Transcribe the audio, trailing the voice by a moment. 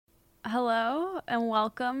Hello and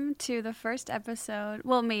welcome to the first episode.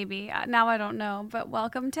 Well, maybe. Now I don't know, but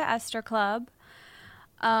welcome to Esther Club.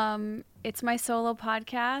 It's my solo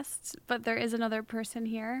podcast, but there is another person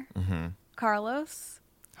here. Mm-hmm. Carlos.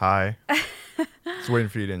 Hi. Just waiting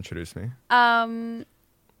for you to introduce me.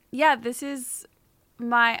 Yeah, this is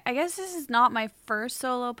I guess this is not my first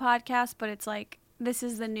solo podcast, but it's like, this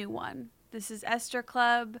is the new one. This is Esther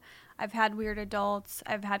Club. I've had Weird Adults.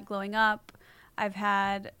 I've had Glowing Up. I've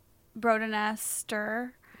had Broden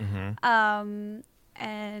Esther. Mm-hmm.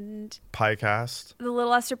 And Piecast. the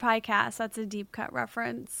Little Esther Piecast. That's a deep cut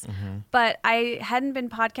reference. Mm-hmm. But I hadn't been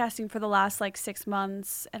podcasting for the last 6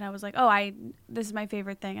 months, and I was like, this is my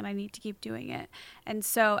favorite thing and I need to keep doing it. And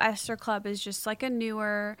so Esther Club is just like a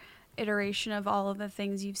newer iteration of all of the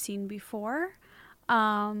things you've seen before.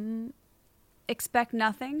 Expect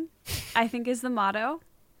nothing, I think, is the motto.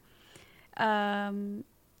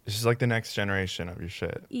 This is like the next generation of your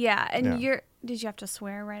shit. Yeah, and Yeah. did you have to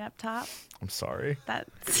swear right up top? I'm sorry.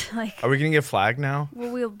 That's like, Are we going to get flagged now?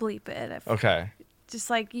 well, we'll bleep it. If, Okay. Just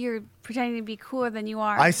like you're pretending to be cooler than you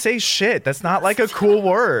are. I say shit. That's not like a cool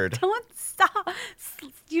word. Don't stop.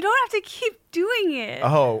 You don't have to keep doing it.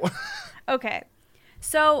 Oh. Okay.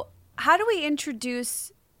 So how do we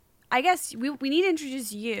introduce, I guess we need to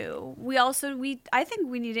introduce you. I think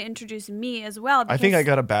we need to introduce me as well. I think I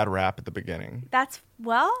got a bad rap at the beginning.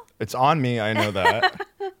 It's on me. I know that.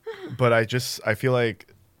 But I feel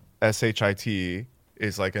like SHIT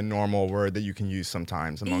is like a normal word that you can use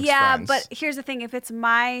sometimes amongst friends. But here's the thing. If it's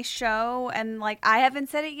my show and I haven't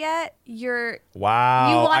said it yet,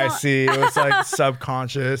 Wow. I I see. It was like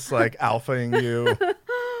subconscious, like alphaing you.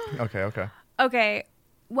 Okay. Okay.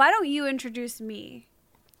 Why don't you introduce me?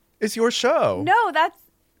 It's your show. No, that's...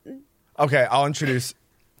 Okay, I'll introduce.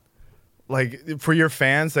 Like, for your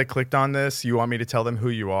fans that clicked on this, you want me to tell them who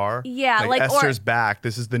you are? Yeah, Esther's back.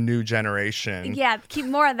 This is the new generation. Yeah, keep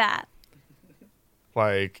more of that.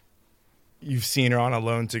 Like, you've seen her on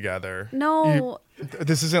Alone Together. No.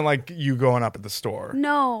 This isn't like you going up at the store.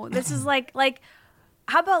 No, this is like,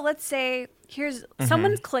 how about, let's say,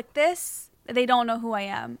 someone's clicked this, they don't know who I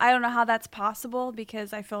am. I don't know how that's possible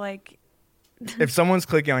because I feel like... If someone's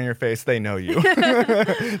clicking on your face, they know you.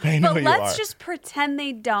 They know But who you are. let's just pretend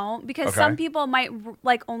they don't, because Okay. some people might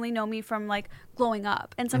only know me from Glowing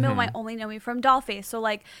Up, and some people might only know me from Dollface. So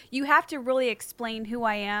you have to really explain who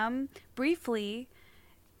I am briefly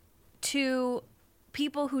to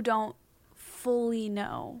people who don't fully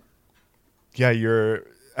know. Yeah, you're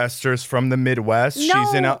Esther's from the Midwest. No.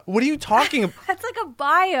 She's in a... What are you talking about? That's like a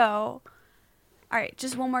bio. All right,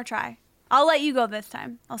 just one more try. I'll let you go this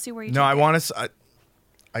time. I'll see where you No, take I it. want to...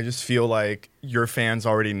 I just feel like your fans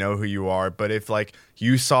already know who you are. But if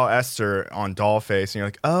you saw Esther on Dollface and you're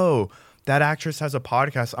like, oh, that actress has a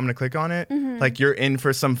podcast, I'm going to click on it. You're in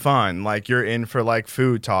for some fun. You're in for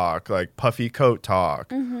food talk, puffy coat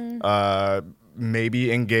talk,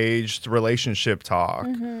 maybe engaged relationship talk,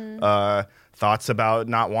 thouts about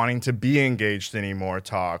not wanting to be engaged anymore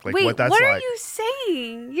talk. Wait, what that's what like. are you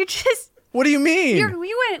saying? You just... What do you mean?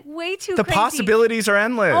 You went way too The crazy. possibilities are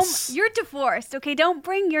endless. You're divorced, okay? Don't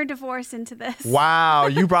bring your divorce into this. Wow,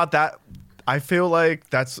 you brought that. I feel like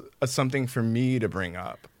that's something for me to bring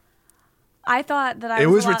up. I thought that It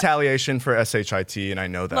was retaliation for SHIT, and I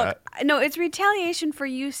know that. Look, no, it's retaliation for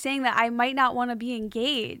you saying that I might not want to be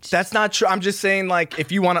engaged. That's not true. I'm just saying,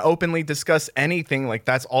 if you want to openly discuss anything,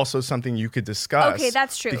 that's also something you could discuss. Okay,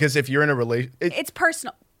 that's true. Because if you're in a relationship... It's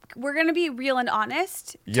personal. We're going to be real and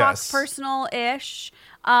honest. Yes. Talk personal-ish.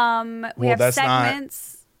 We have that's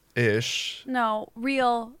segments. Ish. No,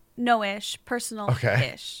 real, no-ish,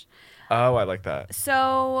 personal-ish. Oh, I like that.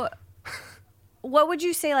 So... what would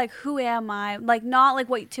you say, who am I? Not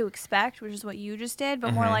what to expect, which is what you just did,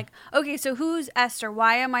 but more okay, so who's Esther?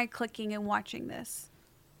 Why am I clicking and watching this?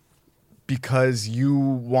 Because you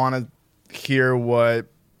want to hear what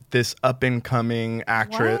this up-and-coming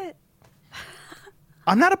actress... What?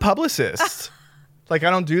 I'm not a publicist. I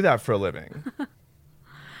don't do that for a living.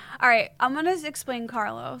 All right, I'm going to explain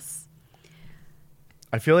Carlos.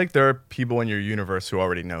 I feel like there are people in your universe who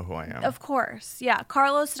already know who I am. Of course. Yeah.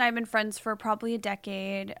 Carlos and I have been friends for probably a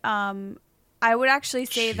decade. I would actually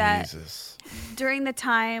say Jesus. that during the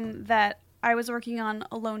time that I was working on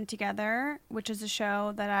Alone Together, which is a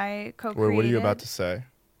show that I co-created. Wait, what are you about to say?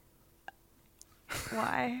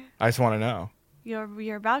 Why? I just want to know.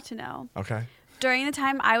 You're about to know. Okay. During the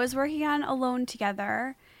time I was working on Alone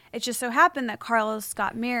Together, it just so happened that Carlos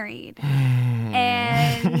got married.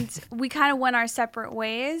 And we kind of went our separate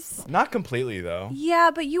ways. Not completely, though. Yeah,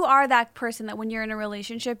 but you are that person that when you're in a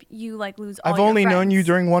relationship, you lose all I've your only known friends. you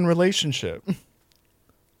during one relationship.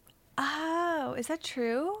 Oh, though. Is that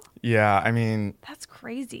true? Yeah, I mean, That's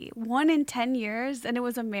crazy. 1 in 10 years and it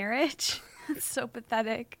was a marriage? That's so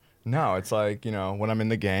pathetic. no, it's like, when I'm in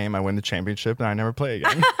the game, I win the championship and I never play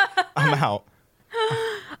again. I'm out.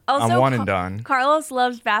 Also, I'm one and done. Carlos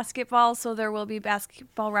loves basketball, so there will be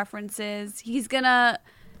basketball references. He's gonna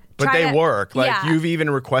But they work. Like, yeah. you've even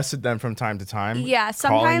requested them from time to time. Yeah,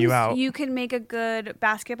 calling you out. sometimes you can make a good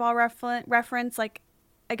basketball reference like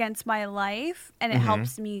against my life, and it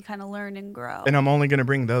helps me kind of learn and grow. And I'm only going to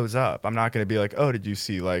bring those up. I'm not going to be like, oh, did you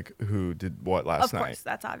see like who did what last night? Of course,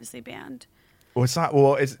 that's obviously banned. Well, it's not.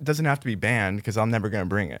 Well, it doesn't have to be banned because I'm never going to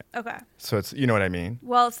bring it. Okay. So it's, you know what I mean?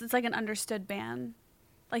 Well, it's like an understood ban.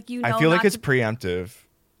 Like, I feel like not it's to- preemptive.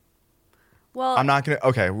 Well, I'm not going to.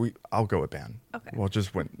 Okay, I'll go with ban. Okay. Well,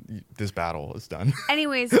 just when this battle is done.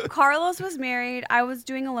 Anyways, Carlos was married. I was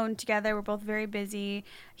doing Alone Together. We're both very busy.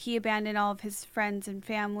 He abandoned all of his friends and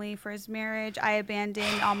family for his marriage. I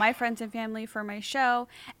abandoned all my friends and family for my show.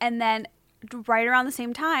 And then right around the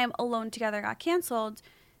same time, Alone Together got canceled.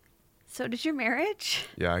 So did your marriage?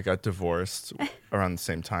 Yeah, I got divorced around the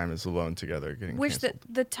same time as Alone Together getting Which canceled.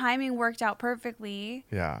 the timing worked out perfectly.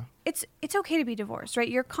 Yeah. It's okay to be divorced, right?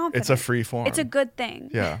 You're confident. It's a free form. It's a good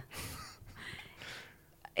thing. Yeah.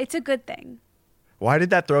 It's a good thing. Why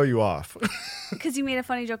did that throw you off? Because you made a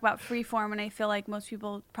funny joke about Freeform, and I feel like most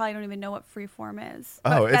people probably don't even know what Freeform is. Oh,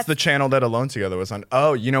 But it's that's- the channel that Alone Together was on.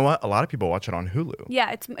 Oh, you know what? A lot of people watch it on Hulu.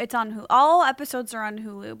 Yeah, it's on Hulu. All episodes are on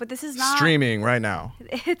Hulu, but this is not Streaming right now.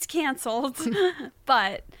 It's canceled.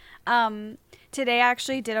 But today I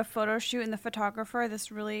actually did a photo shoot in the photographer.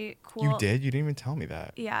 This really cool. You did? You didn't even tell me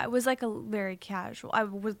that. Yeah, it was like a very casual.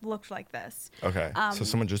 Looked like this. Okay. So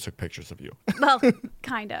someone just took pictures of you. Well,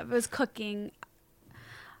 kind of. It was cooking.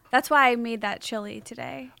 That's why I made that chili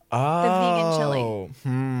today. Oh. The vegan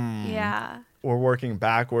chili. Yeah. We're working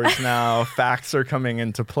backwards now. Facts are coming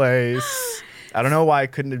into place. I don't know why I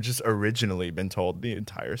couldn't have just originally been told the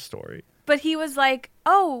entire story. But he was like,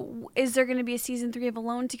 "Oh, is there going to be a season 3 of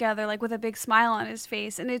Alone Together?" Like with a big smile on his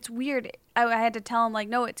face, and it's weird. I had to tell him like,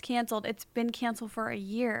 "No, it's canceled. It's been canceled for a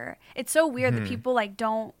year." It's so weird that people like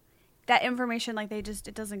don't that information like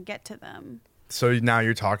it doesn't get to them. So now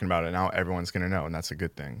you're talking about it. Now everyone's going to know, and that's a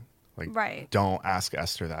good thing. Like, Right. Don't ask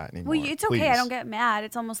Esther that anymore. Well, it's okay. please. I don't get mad.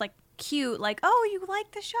 It's almost like cute. Like, "Oh, you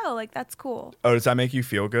like the show? Like that's cool." Oh, does that make you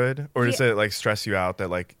feel good? Or does Yeah. it like stress you out that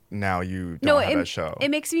like now you don't have that show? It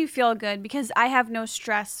makes me feel good because I have no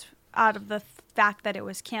stress out of the fact that it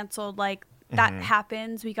was canceled. Like that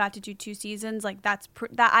happens. We got to do 2 seasons. Like that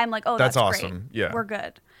I'm like, "Oh, That's that's awesome. Great. Yeah. We're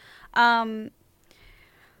good."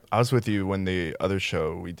 I was with you when the other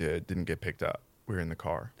show we did didn't get picked up. We were in the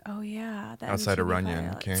car. Oh yeah, the Outside of MTV Runyon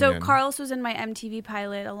pilot. Canyon. So Carlos was in my MTV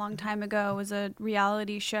pilot a long time ago. It was a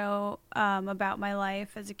reality show about my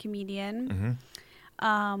life as a comedian.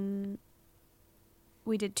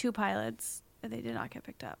 We did 2 pilots, and they did not get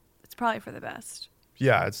picked up. It's probably for the best.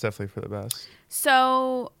 Yeah, it's definitely for the best.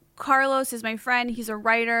 So Carlos is my friend. He's a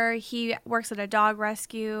writer. He works at a dog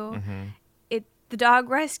rescue. The dog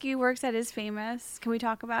rescue works at is famous. Can we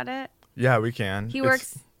talk about it? Yeah, we can. He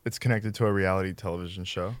works- It's connected to a reality television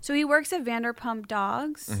show. So he works at Vanderpump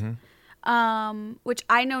Dogs, which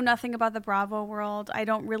I know nothing about the Bravo world. I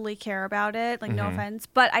don't really care about it. Like, no offense.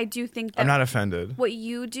 But I do think that I'm not offended. what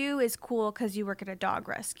you do is cool because you work at a dog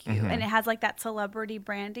rescue. And it has like that celebrity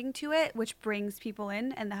branding to it, which brings people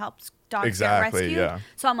in and helps dogs Exactly, get rescued. yeah.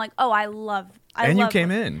 So I'm like, oh, I love And you came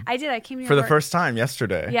in. I did. I came here For the first time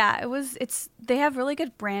yesterday. Yeah, they have really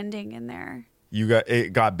good branding in there.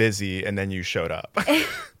 It got busy and then you showed up.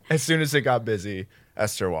 As soon as it got busy,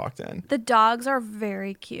 Esther walked in. The dogs are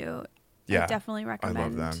very cute. Yeah. I definitely recommend. I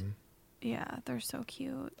love them. Yeah, they're so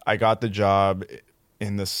cute. I got the job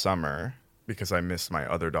in the summer because I missed my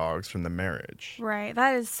other dogs from the marriage. Right.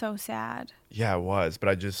 That is so sad. Yeah, it was. But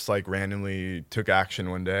I just like randomly took action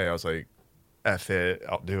one day. I was like, F it,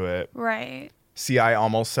 I'll do it. Right. See, I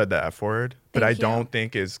almost said the F word, but Thank I you. don't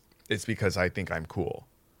think it's because I think I'm cool.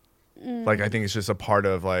 Like, I think it's just a part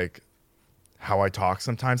of like how I talk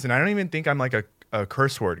sometimes. And I don't even think I'm like a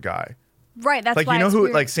curse word guy. Right. That's Like, why you know it's who,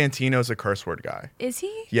 weird. like Santino's a curse word guy. Is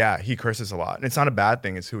he? Yeah, he curses a lot. And it's not a bad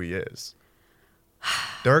thing, it's who he is.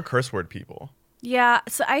 There are curse word people. Yeah.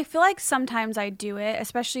 So I feel like sometimes I do it,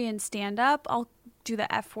 especially in stand up. I'll do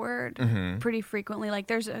the F word pretty frequently. Like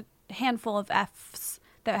there's a handful of Fs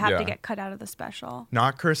that have Yeah. to get cut out of the special.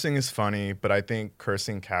 Not cursing is funny, but I think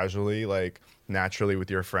cursing casually, like naturally with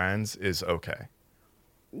your friends, is okay.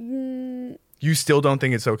 You still don't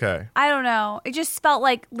think it's okay? I don't know. It just felt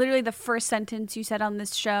like literally the first sentence you said on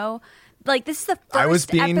this show. Like this is the first I was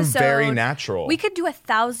being episode. very natural. We could do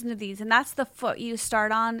 1,000 of these, and that's the foot you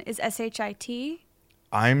start on is SHIT.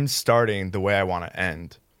 I'm starting the way I want to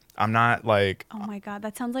end. I'm not like Oh my God,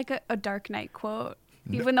 that sounds like a Dark Knight quote.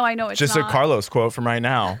 Even though I know it's just not. a Carlos quote from right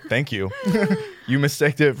now. Thank you. You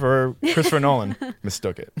mistaked it for Christopher Nolan.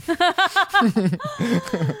 Mistook it.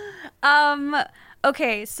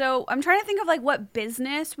 Okay, so I'm trying to think of like what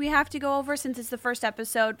business we have to go over since it's the first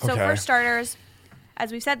episode. So Okay. for starters,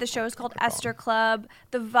 as we said, the show is called Esther Club.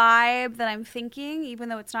 The vibe that I'm thinking, even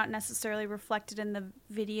though it's not necessarily reflected in the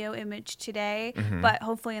video image today, but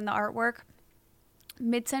hopefully in the artwork,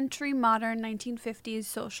 mid-century modern 1950s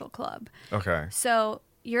social club. Okay. So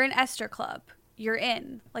you're in Esther Club. You're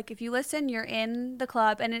in. Like if you listen, you're in the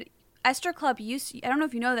club. And Esther Club used, I don't know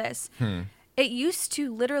if you know this, it used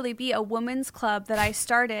to literally be a women's club that I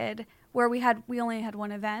started where we only had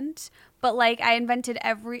one event. But like I invited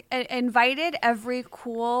every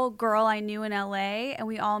cool girl I knew in LA and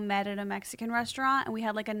we all met at a Mexican restaurant and we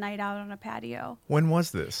had like a night out on a patio. When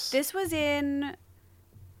was this? This was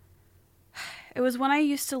it was when I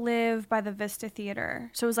used to live by the Vista Theater.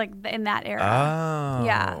 So it was like in that era. Oh.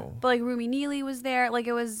 Yeah. But like Rumi Neely was there. Like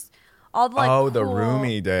it was all the like the cool-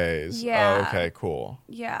 Roomy days. Yeah. Oh, okay, cool.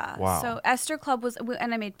 Yeah. Wow. So Esther Club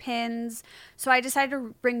and I made pins. So I decided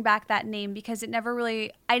to bring back that name because I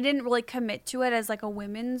didn't really commit to it as like a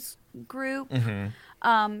women's group.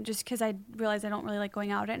 Just because I realized I don't really like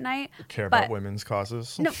going out at night. Care But- about women's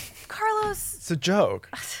causes? No, Carlos. It's a joke.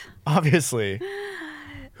 Obviously.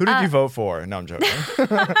 Who did you vote for? No, I'm joking.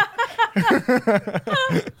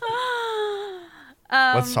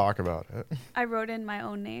 Let's talk about it. I wrote in my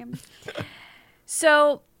own name.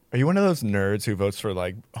 So Are you one of those nerds who votes for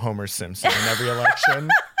like Homer Simpson in every election?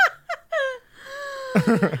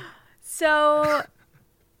 So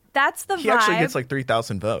that's the vibe. He actually gets like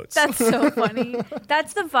 3,000 votes. That's so funny.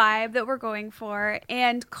 That's the vibe that we're going for.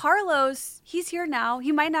 And Carlos, he's here now.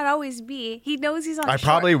 He might not always be. He knows he's on I short-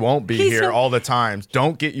 probably won't be He's here a- all the time.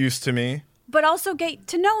 Don't get used to me. But also get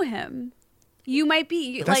to know him. You might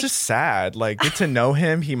be That's like just sad. Like, get to know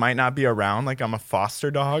him. He might not be around. Like, I'm a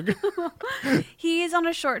foster dog. he is on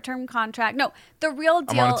a short-term contract. No, the real I'm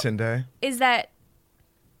deal on a 10-day. is that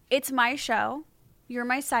it's my show. You're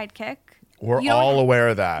my sidekick. We're You don't- all aware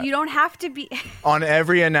of that. You don't have to be On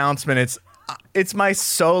every announcement, it's my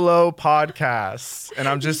solo podcast. And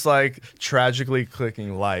I'm just like tragically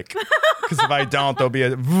clicking like. Because if I don't, there'll be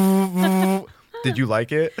a... Did you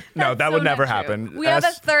like it? No, That's that so would never not true. happen. We have a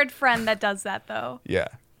third friend that does that though. Yeah,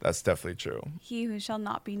 that's definitely true. He who shall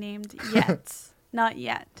not be named yet. Not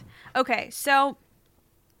yet. Okay, so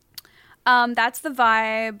that's the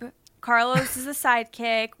vibe. Carlos is a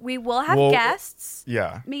sidekick. We will have Well, guests.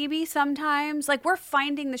 Yeah. Maybe sometimes. Like we're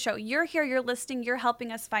finding the show. You're here, you're listening, you're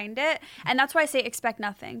helping us find it. And that's why I say expect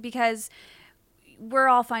nothing, because we're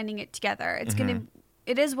all finding it together. It's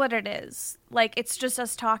it is what it is. Like it's just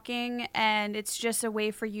us talking, and it's just a way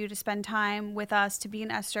for you to spend time with us, to be an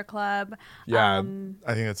Esther Club. Yeah,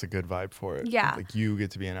 I think that's a good vibe for it. Yeah. Like you get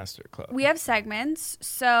to be an Esther Club. We have segments,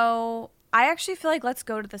 so I actually feel like let's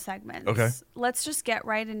go to the segments. Okay. Let's just get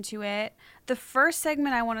right into it. The first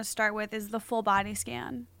segment I want to start with is the full body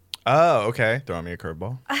scan. Oh, okay. Throwing me a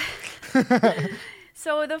curveball.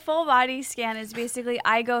 So the full body scan is basically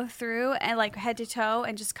I go through and like head to toe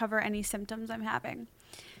and just cover any symptoms I'm having.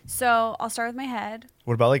 So I'll start with my head.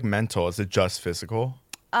 What about like mental? Is it just physical?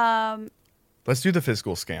 Let's do the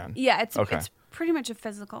physical scan. Yeah, it's Okay. it's pretty much a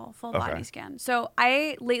physical full Okay. body scan. So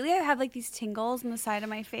I have like these tingles on the side of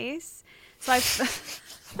my face.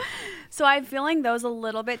 So I'm feeling those a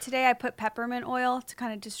little bit today. I put peppermint oil to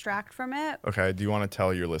kind of distract from it. Okay. Do you want to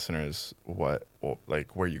tell your listeners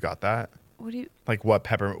like where you got that? What do you? Like what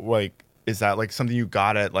like, is that like something you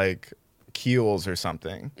got at like Kiehl's or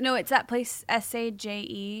something? No, it's that place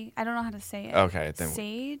SAJE. I don't know how to say it. Okay, then-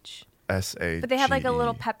 Sage. S-A-G-E. But they have like a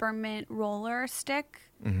little peppermint roller stick.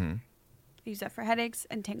 Mm-hmm. Use that for headaches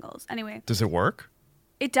and tingles. Anyway, Does it work?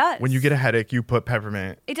 it does. When you get a headache, you put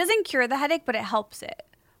peppermint. It doesn't cure the headache, but it helps it.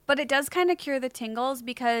 But it does kind of cure the tingles,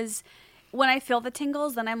 because when I feel the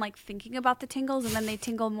tingles, then I'm like thinking about the tingles, and then they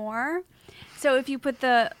tingle more. So if you put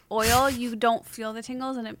the oil, you don't feel the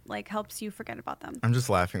tingles, and it like helps you forget about them. I'm just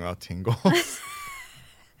laughing about tingles.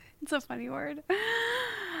 It's a funny word.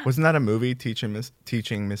 Wasn't that a movie, Teaching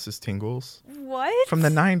Mrs. Tingles? What? From the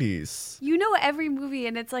 90s. You know every movie,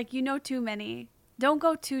 and it's like you know too many. Don't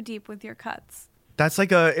go too deep with your cuts. It's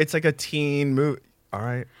like a teen movie. All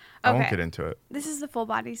right. I won't Okay. get into it. This is the full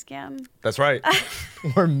body scan. That's right.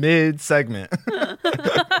 We're mid-segment.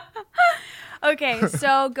 Okay,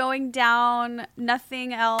 so going down,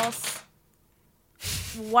 nothing else.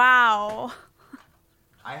 Wow.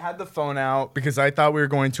 I had the phone out because I thought we were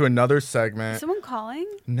going to another segment. Someone calling?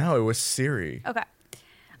 No, it was Siri. Okay.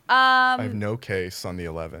 I have no case on the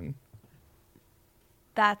 11.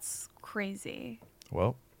 That's crazy.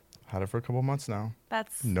 Well, had it for a couple months now.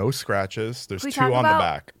 That's no scratches. There's Can we 2 talk on the about-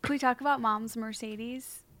 back. Can we talk about mom's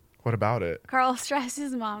Mercedes? What about it? Carl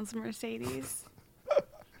stresses mom's Mercedes.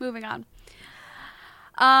 Moving on.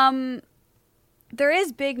 There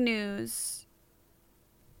is big news.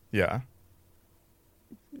 Yeah.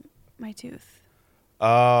 My tooth.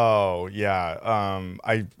 Oh, yeah.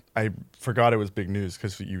 I forgot it was big news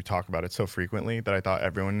because you talk about it so frequently that I thought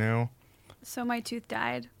everyone knew. So my tooth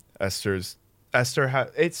died.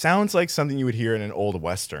 It sounds like something you would hear in an old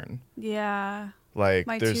Western. Yeah. Like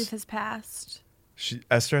My tooth has passed.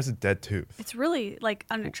 Esther has a dead tooth. It's really like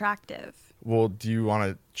unattractive. Well, do you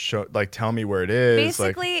want to tell me where it is?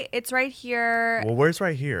 Basically, it's right here. Well, where's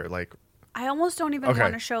right here? Like, I almost don't even Okay.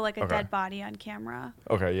 want to show like a Okay. dead body on camera.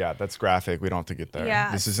 okay, yeah, that's graphic. We don't have to get there.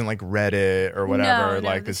 Yeah. This isn't like Reddit or whatever. No,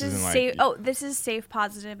 like this this isn't like. safe. Oh, this is safe,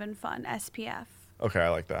 positive, and fun. SPF. Okay, I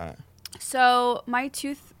like that. So my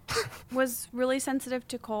tooth was really sensitive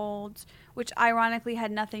to cold, which ironically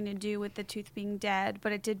had nothing to do with the tooth being dead,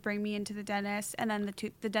 but it did bring me into the dentist. And then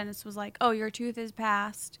the dentist was like, "Oh, your tooth is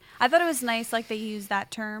passed." I thought it was nice, like they used that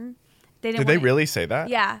term. They didn't. Did they wanna- really say that?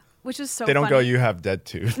 Yeah, which was so. They don't go, funny. "You have dead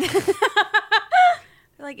tooth."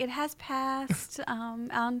 They're like, it has passed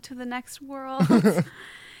on to the next world.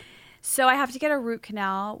 So I have to get a root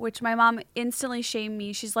canal, which my mom instantly shamed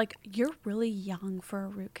me. She's like, "You're really young for a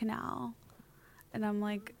root canal." And I'm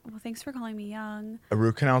like, "Well, thanks for calling me young." A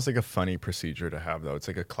root canal is like a funny procedure to have, though. It's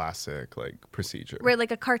like a classic procedure. Right, like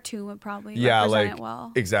a cartoon would probably Yeah, represent like it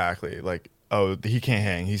well. exactly. Like, oh, he can't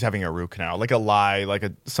hang. He's having a root canal. Like a lie, like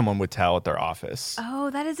someone would tell at their office. Oh,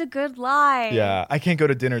 that is a good lie. Yeah, I can't go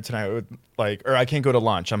to dinner tonight. Or I can't go to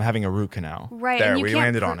lunch. I'm having a root canal. Right, There, and you we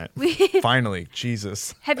can't landed pr- on it. Finally,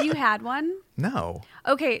 Jesus. Have you had one? No,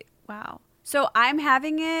 Okay, wow. So I'm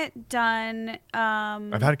having it done.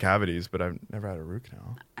 I've had cavities, but I've never had a root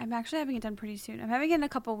canal. I'm actually having it done pretty soon. I'm having it in a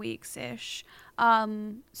couple weeks ish.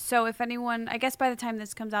 So if anyone, I guess by the time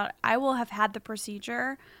this comes out, I will have had the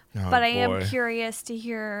procedure. Oh, but I am boy. curious to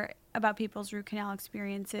hear about people's root canal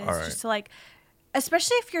experiences. All right. Just to like,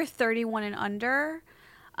 especially if you're 31 and under,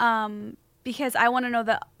 because I want to know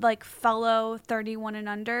that like fellow 31 and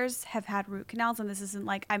unders have had root canals, and this isn't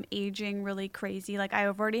like I'm aging really crazy. Like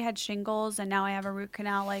I've already had shingles, and now I have a root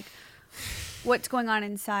canal. Like, what's going on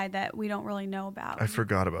inside that we don't really know about? I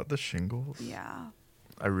forgot about the shingles. Yeah.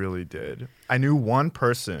 I really did. I knew one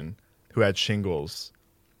person who had shingles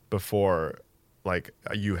before, like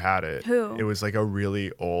you had it. Who? It was like a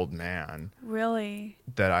really old man Really?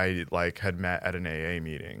 that I like had met at an AA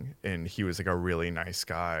meeting, and he was like a really nice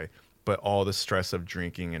guy, but all the stress of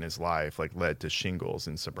drinking in his life like led to shingles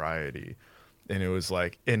and sobriety. And it was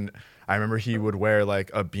like, and I remember he would wear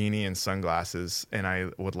like a beanie and sunglasses, and I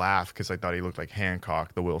would laugh because I thought he looked like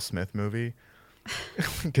Hancock, the Will Smith movie,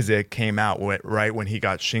 because it came out right when he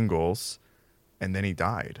got shingles, and then he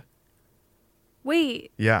died.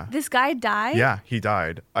 Wait, Yeah. this guy died? Yeah, he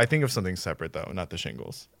died. I think of something separate though, not the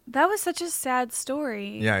shingles. That was such a sad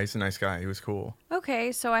story. Yeah, he's a nice guy. He was cool.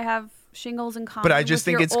 Okay, so I have shingles in common But I just with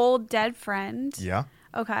think your it's- old dead friend. Yeah.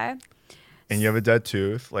 Okay. And you have a dead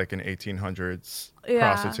tooth, like an 1800s Yeah.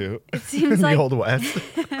 prostitute It seems in like the Old West.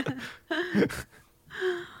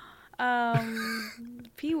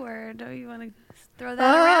 P word. Oh, you want to throw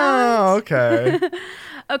that Oh, around? okay.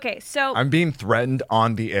 Okay, so I'm being threatened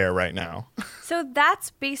on the air right now. so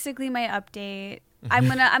that's basically my update. I'm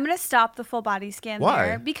gonna stop the full body scan Why?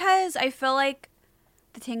 there because I feel like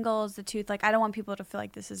the tingles, the tooth, like I don't want people to feel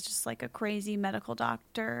like this is just like a crazy medical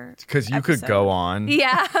doctor. Because you could go episode. on.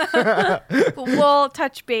 Yeah. We'll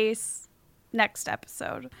touch base next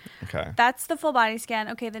episode. Okay. That's the full body scan.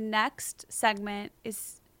 Okay, the next segment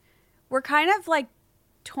is we're kind of like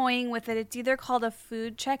toying with it. It's either called a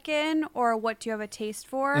food check-in or what do you have a taste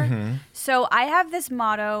for. Mm-hmm. So I have this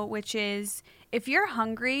motto, which is if you're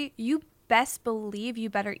hungry, you best believe you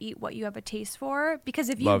better eat what you have a taste for, because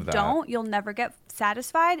if you Love that. don't, you'll never get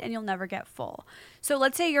satisfied and you'll never get full. So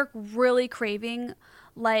let's say you're really craving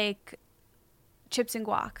like chips and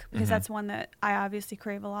guac, because that's one that I obviously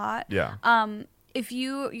crave a lot. Yeah. If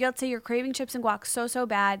let's say you're craving chips and guac so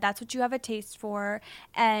bad, that's what you have a taste for,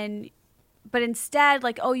 but instead,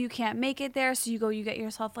 like, oh, you can't make it there, so you get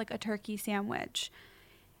yourself like a turkey sandwich.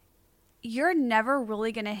 You're never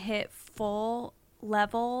really gonna hit full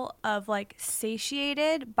level of like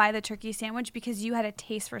satiated by the turkey sandwich because you had a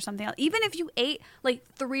taste for something else. Even if you ate like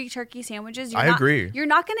 3 turkey sandwiches, I agree. You're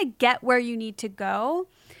not gonna get where you need to go.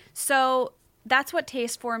 So that's what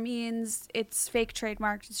taste for means. It's fake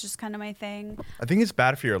trademarked. It's just kind of my thing. I think it's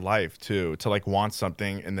bad for your life too, to like want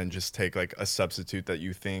something and then just take like a substitute that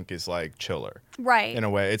you think is like chiller. Right. In a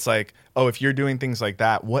way, it's like, oh, if you're doing things like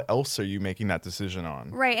that, what else are you making that decision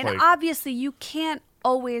on? Right. And like, obviously you can't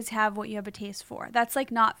always have what you have a taste for. That's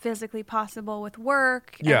like not physically possible with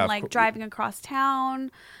work and like driving across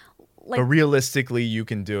town. Like, but realistically, you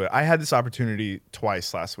can do it. I had this opportunity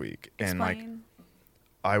twice last week, and like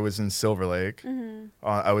I was in Silver Lake. Mm-hmm.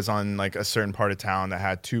 I was on like a certain part of town that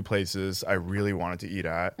had two places I really wanted to eat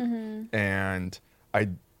at, and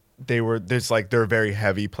they're very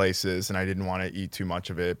heavy places, and I didn't want to eat too much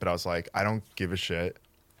of it, but I was like, I don't give a shit.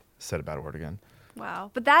 Said a bad word again. Wow,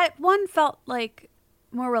 but that one felt like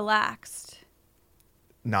more relaxed.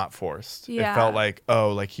 Not forced. Yeah. It felt like,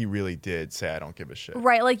 oh, like he really did say I don't give a shit.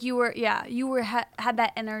 Right, like you were had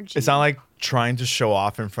that energy. It's not like trying to show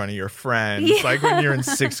off in front of your friends. Yeah. Like when you're in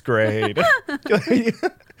 6th grade.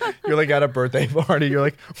 You're like at a birthday party. You're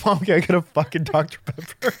like, Mom, can I get a fucking Dr.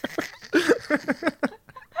 Pepper?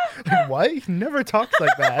 Like, what? He never talks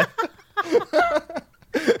like that.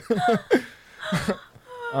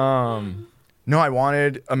 No, I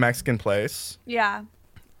wanted a Mexican place. Yeah.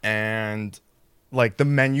 And like the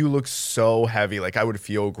menu looks so heavy, like I would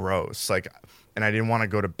feel gross, like, and I didn't want to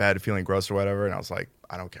go to bed feeling gross or whatever, and I was like,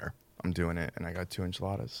 I don't care, I'm doing it. And I got 2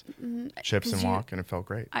 enchiladas, chips and guac, and it felt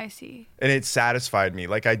great. I see. And it satisfied me.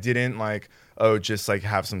 Like I didn't like, just like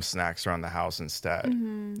have some snacks around the house instead.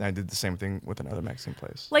 And I did the same thing with another Mexican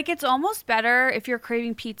place. Like it's almost better if you're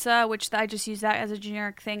craving pizza, which I just use that as a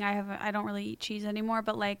generic thing. I don't really eat cheese anymore,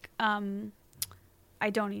 but like I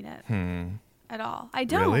don't eat it at all. I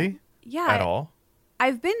don't. Really? Yeah. At all?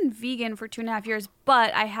 I've been vegan for 2.5 years,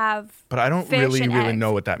 but I have. But I don't fish really and eggs.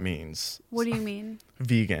 know what that means. What do you mean?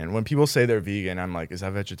 Vegan. When people say they're vegan, I'm like, is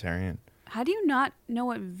that vegetarian? How do you not know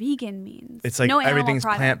what vegan means? It's like no everything's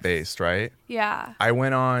products. plant-based, right? Yeah. I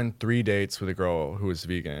went on 3 dates with a girl who was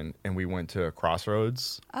vegan, and we went to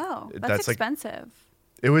Crossroads. Oh, that's expensive.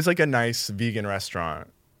 Like, it was like a nice vegan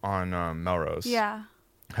restaurant on Melrose. Yeah.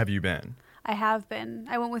 Have you been? I have been.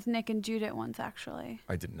 I went with Nick and Judith once, actually.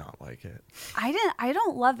 I did not like it. I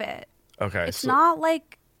don't love it. Okay. It's not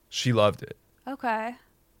like... She loved it. Okay.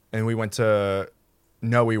 And we went to...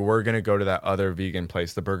 No, we were going to go to that other vegan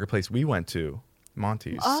place, the burger place we went to,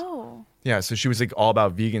 Monty's. Oh. Yeah, so she was like all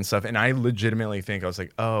about vegan stuff. And I legitimately think, I was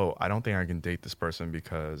like, oh, I don't think I can date this person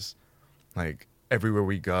because like everywhere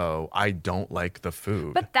we go, I don't like the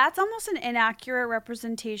food. But that's almost an inaccurate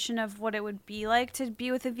representation of what it would be like to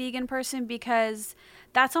be with a vegan person, because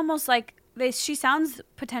that's almost like she sounds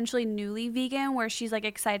potentially newly vegan, where she's like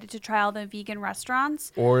excited to try all the vegan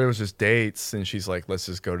restaurants. Or it was just dates and she's like, let's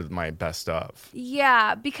just go to my best of.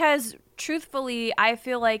 Yeah, because truthfully, I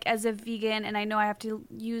feel like as a vegan, and I know I have to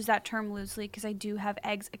use that term loosely because I do have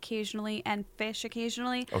eggs occasionally and fish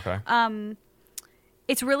occasionally. Okay.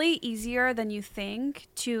 It's really easier than you think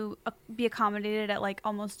to be accommodated at like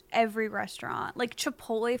almost every restaurant. Like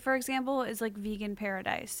Chipotle, for example, is like vegan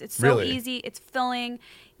paradise. It's so easy. It's filling.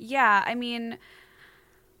 Yeah, I mean,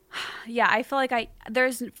 yeah, I feel like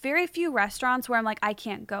there's very few restaurants where I'm like, I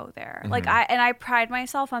can't go there. Like I pride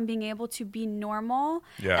myself on being able to be normal.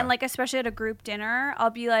 Yeah. And like, especially at a group dinner, I'll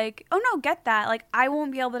be like, oh no, get that. Like I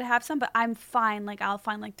won't be able to have some, but I'm fine. Like I'll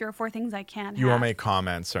find like 3 or 4 things I can You won't make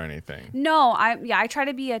comments or anything. No, I try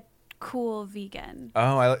to be a cool vegan.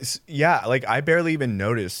 Oh, yeah. Like I barely even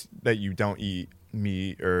noticed that you don't eat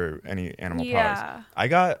meat or any animal products. I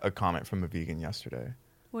got a comment from a vegan yesterday.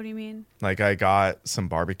 What do you mean? Like I got some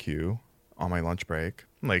barbecue on my lunch break,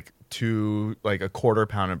 like a quarter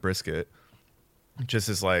pound of brisket, just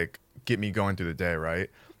as like get me going through the day, right?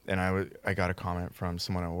 And I got a comment from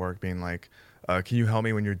someone at work being like, can you help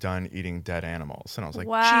me when you're done eating dead animals? And I was like,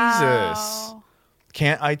 wow. Jesus,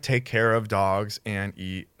 can't I take care of dogs and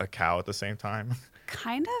eat a cow at the same time?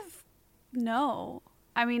 Kind of, no.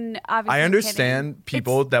 I mean, obviously I understand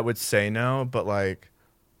people that would say no, but like,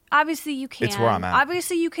 obviously you can. It's where I'm at.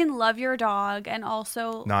 Obviously you can love your dog and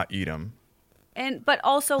also not eat them. But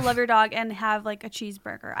also love your dog and have like a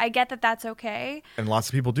cheeseburger. I get that that's okay. And lots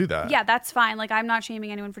of people do that. Yeah, that's fine. Like I'm not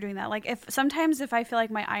shaming anyone for doing that. Like sometimes if I feel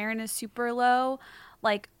like my iron is super low,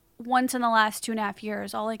 like once in the last 2.5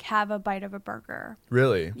 years, I'll like have a bite of a burger.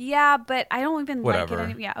 Really? Yeah, but I don't even Whatever.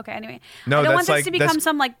 like it. Yeah. Okay. Anyway, no, I don't want this like, to become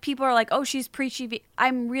some like people are like, oh, she's preachy.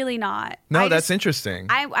 I'm really not. No, that's interesting.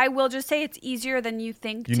 I will just say it's easier than you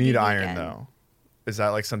think. You need iron though. Is that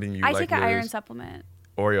like something you? I take an iron supplement.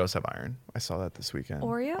 Oreos have iron. I saw that this weekend.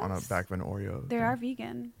 Oreos on the back of an Oreo. They are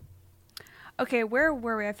vegan. Okay, where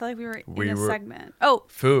were we? I feel like we were in a segment. Oh,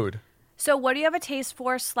 food. So what do you have a taste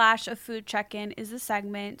for / a food check-in is the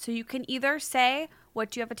segment. So you can either say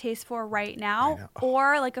what do you have a taste for right now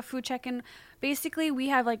or like a food check-in. Basically, we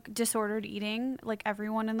have like disordered eating, like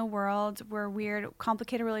everyone in the world. We're weird,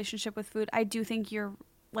 complicated relationship with food. I do think you're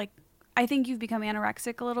like, I think you've become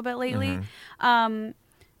anorexic a little bit lately.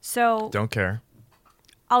 So Don't care.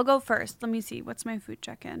 I'll go first. Let me see. What's my food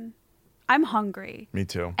check-in? I'm hungry. Me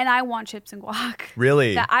too. And I want chips and guac.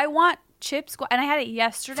 Really? I want chips, and I had it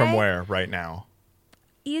yesterday. From where right now?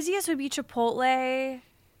 Easiest would be Chipotle.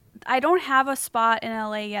 I don't have a spot in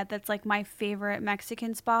LA yet that's like my favorite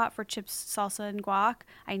Mexican spot for chips, salsa, and guac.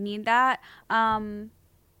 I need that.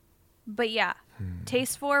 But yeah,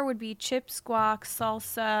 taste for would be chips, guac,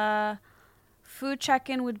 salsa. Food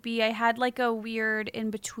check-in would be I had like a weird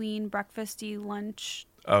in-between breakfasty lunch.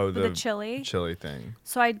 Oh, the chili thing.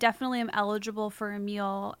 So I definitely am eligible for a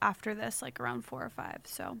meal after this, like around 4 or 5.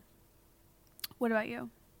 So what about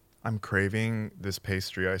you? I'm craving this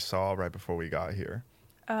pastry I saw right before we got here.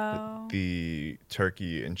 Oh. The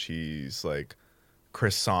turkey and cheese like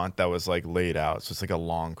croissant that was like laid out. So it's like a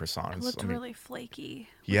long croissant. It looked really flaky.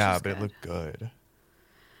 Yeah, but it looked good.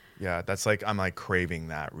 Yeah, that's like I'm like craving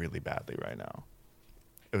that really badly right now.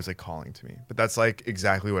 It was like calling to me. But that's like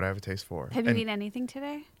exactly what I have a taste for. Have you eaten anything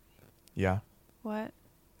today? Yeah. What?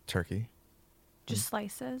 Turkey. Just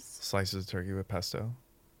slices? Slices of turkey with pesto.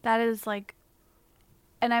 That is like,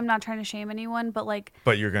 and I'm not trying to shame anyone, but like.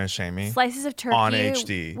 But you're going to shame me? Slices of turkey. On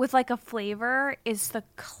HD. With like a flavor is the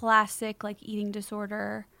classic like eating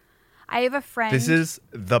disorder. I have a friend. This is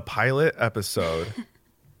the pilot episode,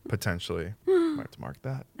 potentially. I have to mark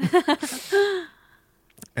that.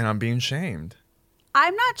 And I'm being shamed.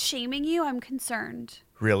 I'm not shaming you. I'm concerned.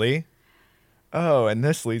 Really? Oh, and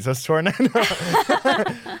this leads us to our next.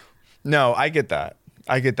 No, I get that.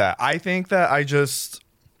 I think that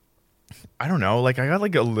I don't know. Like I got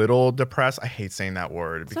like a little depressed. I hate saying that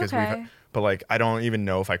word because but like I don't even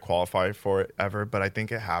know if I qualify for it ever. But I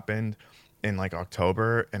think it happened in like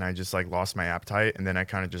October, and I just like lost my appetite, and then I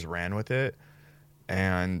kind of just ran with it.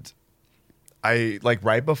 And I like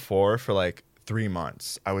right before for like 3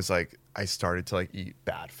 months, I started to like eat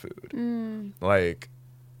bad food. Like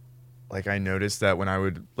I noticed that when I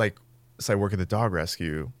would so I work at the dog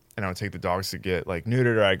rescue, and I would take the dogs to get like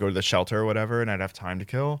neutered, or I'd go to the shelter or whatever, and I'd have time to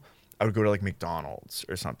kill. I would go to like McDonald's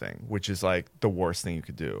or something, which is like the worst thing you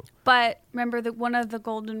could do. But remember that one of the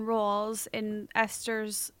golden rules in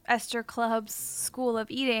Esther Club's School of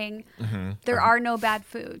Eating, there are no bad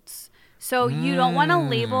foods. So you don't want to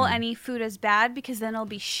label any food as bad because then it'll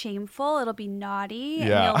be shameful, it'll be naughty, and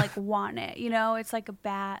you'll like want it. You know, it's like the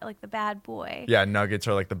bad boy. Yeah, nuggets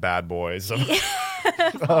are like the bad boys of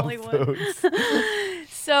Hollywood.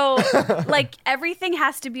 So like everything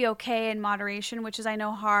has to be okay in moderation, which is I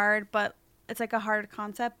know hard, but it's like a hard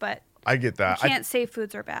concept. But I get that. You can't say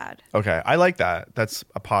foods are bad. Okay, I like that. That's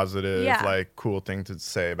a positive, like cool thing to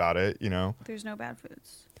say about it. You know, there's no bad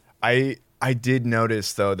foods. I did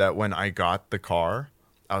notice though that when I got the car,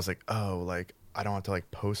 I was like, oh, like I don't have to like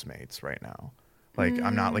Postmates right now. Like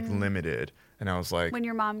I'm not like limited. And I was like, when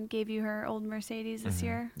your mom gave you her old Mercedes this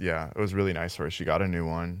year. Yeah, it was really nice for her. She got a new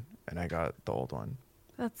one, and I got the old one.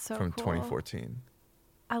 That's so from cool. 2014.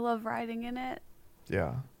 I love riding in it.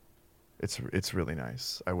 Yeah, it's really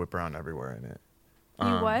nice. I whip around everywhere in it.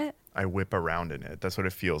 You what? I whip around in it. That's what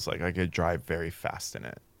it feels like. I could drive very fast in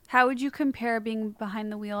it. How would you compare being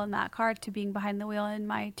behind the wheel in that car to being behind the wheel in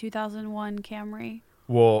my 2001 Camry?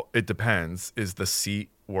 Well, it depends. Is the seat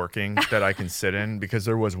working that I can sit in? Because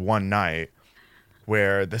there was one night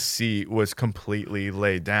where the seat was completely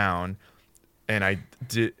laid down, and I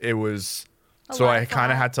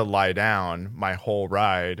kind of had to lie down my whole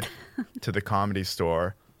ride to the Comedy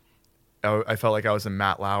Store. I felt like I was in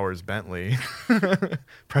Matt Lauer's Bentley.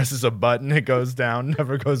 Presses a button, it goes down,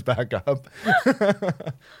 never goes back up.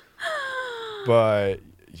 But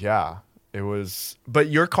yeah, it was. But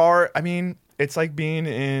your car, I mean, it's like being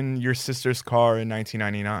in your sister's car in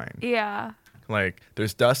 1999. Yeah. Like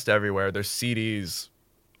there's dust everywhere. There's CDs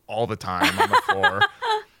all the time on the floor.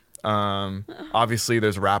 Obviously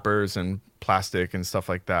there's wrappers and plastic and stuff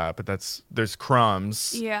like that, but there's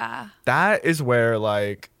crumbs. Yeah. That is where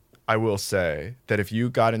like I will say that if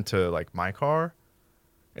you got into like my car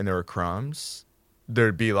and there were crumbs,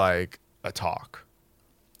 there'd be like a talk.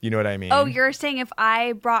 You know what I mean? Oh, you're saying if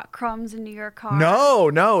I brought crumbs into your car?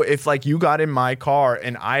 No. If like you got in my car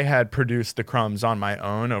and I had produced the crumbs on my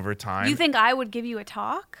own over time. You think I would give you a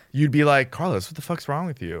talk? You'd be like, Carlos, what the fuck's wrong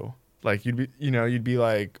with you? Like you'd be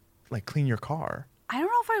like clean your car. I don't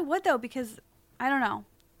know if I would though, because I don't know.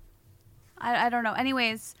 I don't know.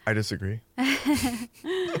 Anyways. I disagree.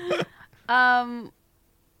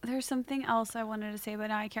 There's something else I wanted to say, but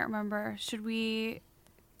now I can't remember. Should we?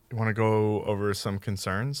 You want to go over some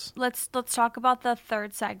concerns? Let's talk about the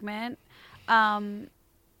third segment.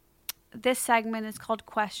 This segment is called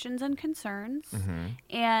Questions and Concerns,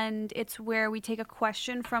 and it's where we take a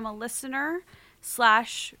question from a listener /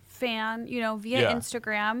 fan, via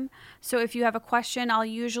Instagram. So if you have a question, I'll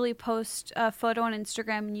usually post a photo on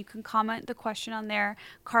Instagram, and you can comment the question on there.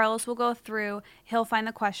 Carlos will go through. He'll find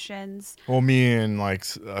the questions. Well, me and like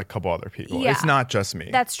a couple other people. Yeah, it's not just me.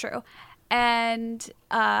 That's true. And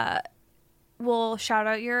we'll shout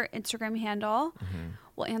out your Instagram handle.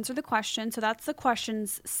 We'll answer the question. So that's the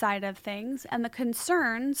questions side of things. And the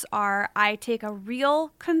concerns are, I take a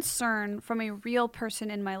real concern from a real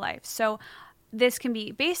person in my life. So this can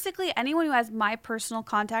be basically anyone who has my personal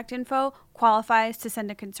contact info qualifies to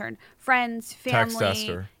send a concern. Friends, family. Text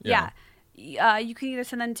Esther. Yeah. You can either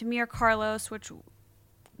send them to me or Carlos, which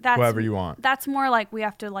that's whoever you want. That's more like we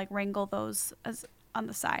have to like wrangle those as on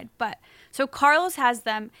the side. But so Carlos has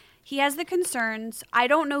them. He has the concerns. I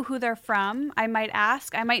don't know who they're from. I might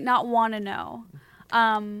ask. I might not want to know.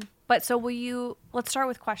 But so let's start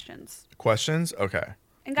with questions. Questions? Okay.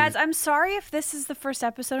 And guys, I'm sorry if this is the first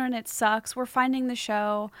episode and it sucks. We're finding the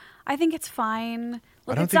show. I think it's fine. Look,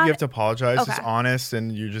 I don't think you have to apologize. Okay. It's honest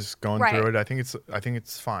and you're just going through it. I think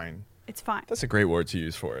it's fine. It's fine. That's a great word to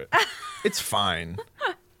use for it. It's fine.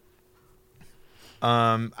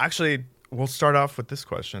 Actually, we'll start off with this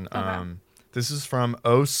question. Okay. This is from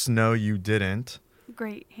Oh Snow You Didn't.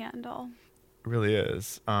 Great handle. It really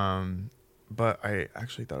is. But I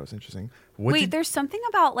actually thought it was interesting. There's something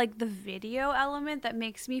about like the video element that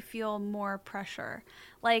makes me feel more pressure.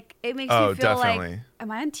 Like it makes me feel like,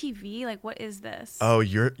 am I on TV? Like, what is this? Oh,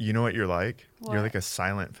 you know what you're like? What? You're like a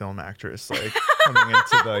silent film actress, like coming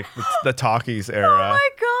into the talkies era. Oh my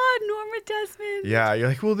God, Norma Desmond. Yeah, you're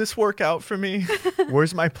like, will this work out for me?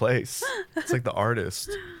 Where's my place? It's like The Artist.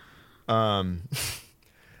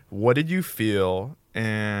 What did you feel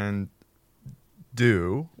and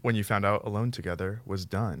do when you found out Alone Together was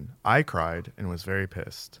done? I cried and was very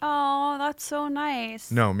pissed. Oh, that's so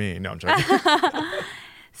nice. No, me. No, I'm joking.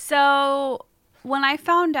 So when I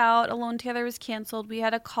found out Alone Together was canceled, we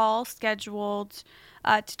had a call scheduled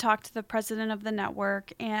to talk to the president of the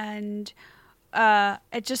network, and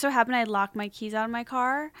it just so happened I locked my keys out of my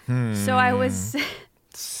car. So I was...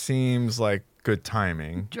 Seems like good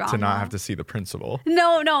timing to not have to see the principal.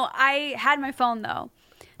 No, I had my phone though.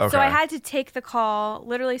 Okay. So I had to take the call,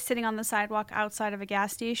 literally sitting on the sidewalk outside of a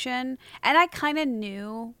gas station. And I kind of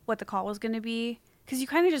knew what the call was going to be because you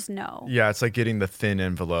kind of just know. Yeah, it's like getting the thin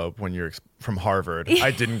envelope when you're from Harvard. I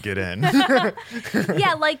didn't get in.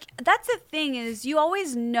 Yeah, like that's the thing is you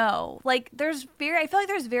always know. Like I feel like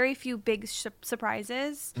there's very few big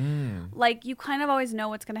surprises. Like you kind of always know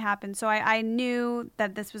what's going to happen. So I knew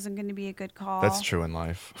that this wasn't going to be a good call. That's true in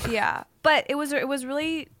life. Yeah, but it was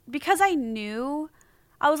really because I knew.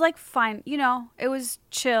 I was like, fine, it was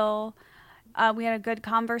chill. We had a good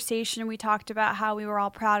conversation. We talked about how we were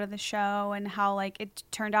all proud of the show and how like it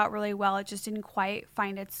turned out really well. It just didn't quite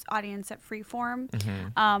find its audience at Freeform.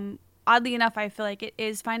 Oddly enough, I feel like it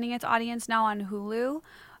is finding its audience now on Hulu,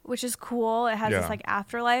 which is cool. It has this like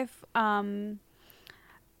afterlife. But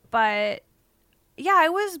yeah, I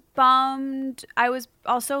was bummed. I was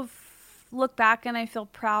also look back and I feel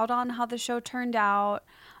proud on how the show turned out.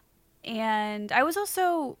 And I was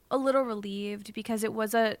also a little relieved because that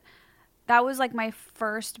was like my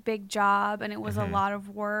first big job and it was a lot of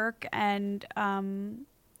work and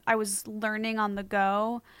I was learning on the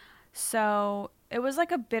go. So it was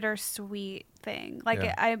like a bittersweet thing. Like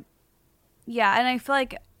and I feel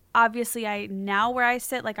like obviously now where I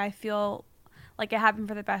sit, like I feel like it happened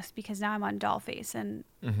for the best because now I'm on Dollface and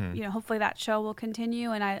hopefully that show will continue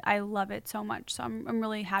and I love it so much. So I'm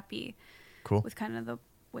really happy with kind of the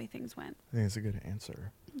way things went. I think it's a good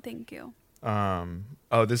answer. Thank you.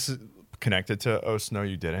 This is connected to Oh Snow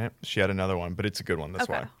You Didn't. She had another one, but it's a good one. That's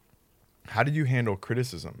why. How did you handle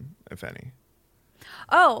criticism, if any?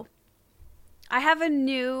 Oh, I have a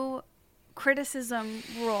new criticism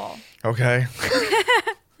rule. Okay.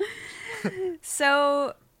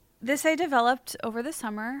 So this I developed over the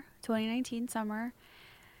summer, 2019 summer.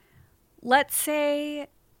 Let's say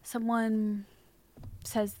someone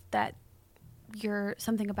says that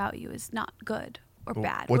something about you is not good or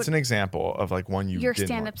bad. What's an example of like one your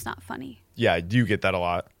stand-up's not funny? Yeah, do you get that a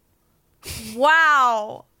lot?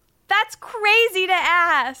 Wow. That's crazy to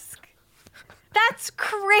ask. That's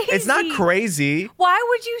crazy. It's not crazy. Why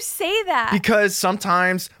would you say that? Because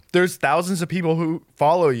sometimes there's thousands of people who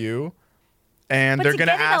follow you And But they're to going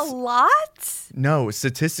to get ask. it a lot? No,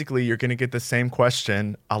 statistically, you're going to get the same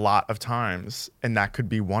question a lot of times, and that could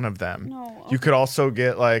be one of them. No, You could also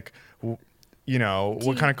get like, you know, Do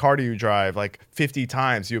what you- kind of car do you drive? Like 50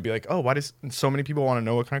 times, you'll be like, oh, why does so many people want to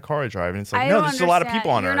know what kind of car I drive? And it's like, I no, don't there's a lot of understand.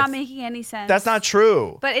 people on You're Earth. not making any sense. That's not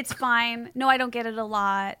true. But it's fine. No, I don't get it a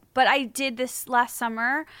lot. But I did this last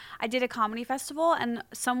summer. I did a comedy festival and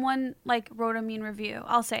someone like wrote a mean review.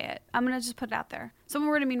 I'll say it. I'm going to just put it out there.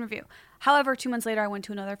 Someone wrote a mean review. However, 2 months later, I went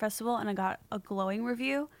to another festival and I got a glowing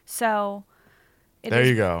review. So There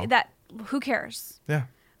you go. Who cares? Yeah.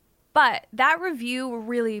 But that review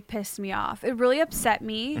really pissed me off. It really upset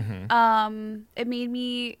me. Mm-hmm. It made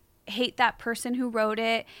me hate that person who wrote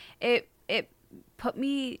it. It put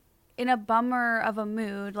me in a bummer of a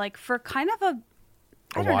mood, like for kind of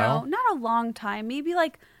I don't while? know, not a long time, maybe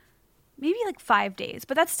like 5 days.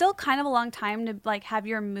 But that's still kind of a long time to like have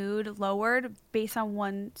your mood lowered based on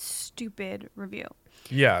one stupid review.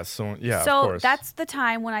 Yeah. So, yeah, of So course. that's the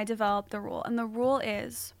time when I developed the rule. And the rule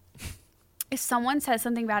is if someone says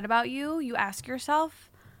something bad about you, you ask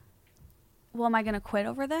yourself, well, am I going to quit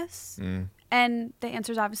over this? And the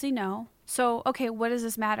answer is obviously no. So, okay, what does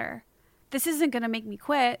this matter? This isn't going to make me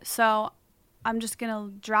quit. So I'm just going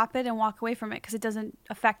to drop it and walk away from it because it doesn't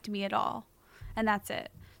affect me at all. And that's it.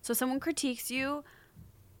 So someone critiques you.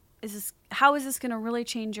 How is this going to really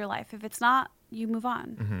change your life? If it's not, you move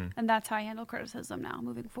on. And that's how I handle criticism now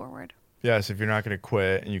moving forward. Yes, if you're not going to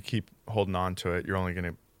quit and you keep holding on to it, you're only going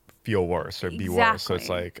to feel worse or be worse. So it's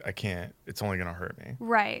Exactly. like, I can't, it's only going to hurt me.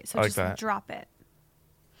 Right. So I like just that. drop it.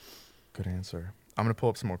 Good answer. I'm going to pull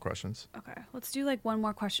up some more questions. Okay. Let's do like one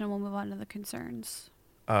more question and we'll move on to the concerns.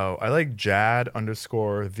 Oh, I like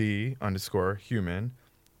Jad_the_human.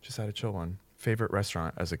 Just had a chill one. Favorite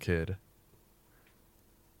restaurant as a kid?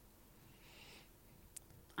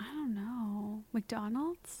 I don't know.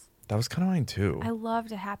 McDonald's? That was kind of mine too. I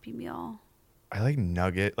loved a Happy Meal. I like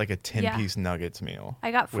nugget, like a 10-piece nuggets meal.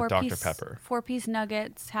 I got with Dr. Pepper. 4-piece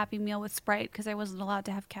nuggets, Happy Meal with Sprite because I wasn't allowed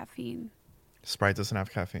to have caffeine. Sprite doesn't have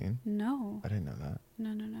caffeine. No. I didn't know that.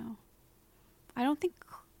 No. I don't think.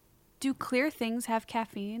 Do clear things have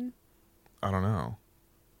caffeine? I don't know.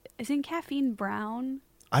 Isn't caffeine brown?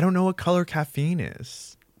 I don't know what color caffeine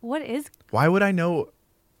is. What is. Why would I know?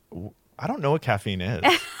 I don't know what caffeine is.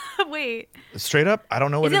 Wait. Straight up, I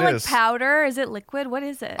don't know what Is it it like is. powder? Is it liquid? What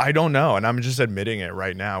is it? I don't know, and I'm just admitting it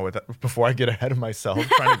right now before I get ahead of myself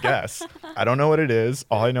trying to guess. I don't know what it is.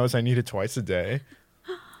 All I know is I need it twice a day.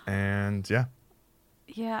 And yeah.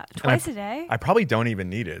 Yeah. Twice a day? I probably don't even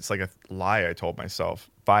need it. It's like a lie I told myself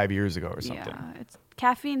 5 years ago or something. Yeah.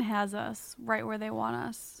 Caffeine has us right where they want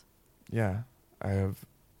us. Yeah. I have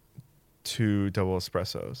 2 double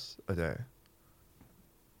espressos a day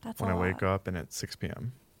That's when a I lot. wake up and at 6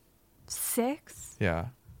 p.m. 6? Yeah.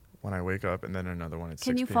 When I wake up and then another one at 6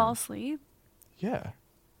 p.m. Can you fall asleep? Yeah.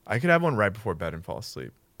 I could have one right before bed and fall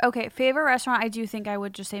asleep. Okay, favorite restaurant, I do think I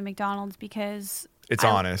would just say McDonald's because It's I-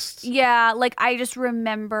 honest. Yeah, like I just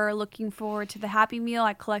remember looking forward to the Happy Meal.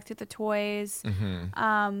 I collected the toys,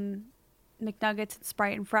 McNuggets and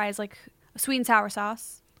Sprite and fries, like sweet and sour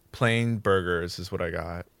sauce. Plain burgers is what I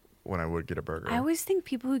got when I would get a burger. I always think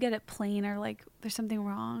people who get it plain are like, there's something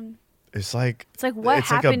wrong. It's like It's like what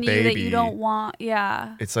it's like a happened to you that baby. you don't want?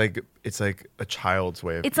 Yeah, It's like a child's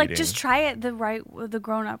way of it's like eating. just try it the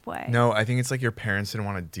grown up way. No, I think it's like your parents didn't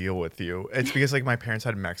want to deal with you. It's because like my parents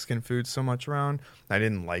had Mexican food so much around. And I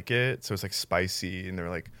didn't like it, so it's like spicy and there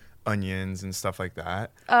were like onions and stuff like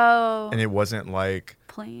that. Oh, And it wasn't like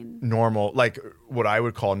plain. normal, like what I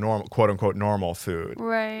would call normal, quote unquote, normal food.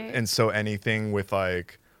 Right. And so anything with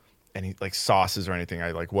like any like sauces or anything,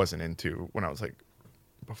 I like wasn't into when I was like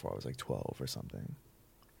before I was like 12 or something.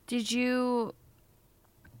 Did you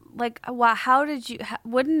like? Wow, how did you?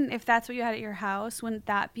 Wouldn't if that's what you had at your house? Wouldn't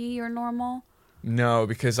that be your normal? No,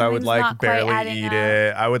 because I would Something's like not quite barely adding eat up.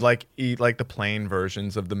 it. I would like eat like the plain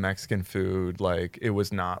versions of the Mexican food. Like it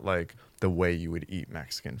was not like the way you would eat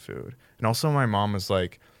Mexican food. And also my mom was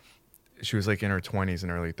like, she was like in her 20s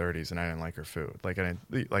and early 30s, and I didn't like her food. Like I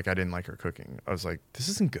didn't like her cooking. I was like, this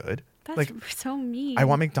isn't good. That's like so mean. I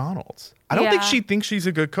want McDonald's. I don't think Yeah. she thinks she's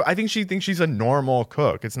a good cook. I think she thinks she's a normal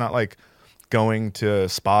cook. It's not like going to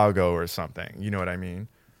Spago or something. You know what I mean?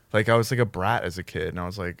 Like I was like a brat as a kid, and I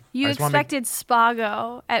was like, You I just want Mc- expected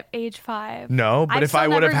Spago at age 5. No, but I've if I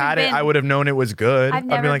still would have never had it, been- I would have known it was good. I've I'd be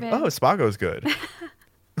never like, been. oh, Spago's good.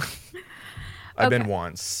 I've been Okay.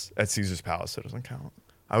 once at Caesar's Palace. So it doesn't count.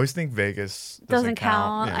 I always think Vegas Doesn't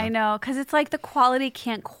count. Yeah. I know, because it's like the quality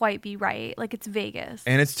can't quite be right. Like it's Vegas.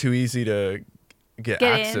 And it's too easy to get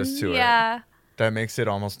Get access in. to it. Yeah. That makes it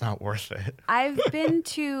almost not worth it. I've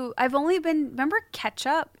only been, remember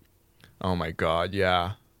ketchup? Oh my God,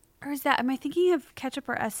 yeah. Or is that, am I thinking of ketchup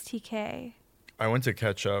or STK? I went to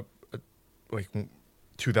Ketchup like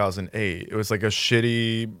 2008. It was like a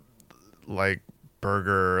shitty like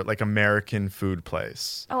burger, like American food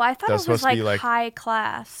place. Oh, I thought That's it was supposed to be, like like- high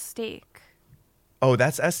class steak. Oh,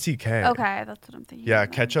 that's STK. Okay, that's what I'm thinking. Yeah,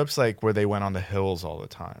 of. Ketchup's like where they went on the hills all the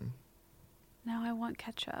time. No, I want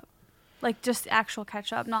ketchup. Like just actual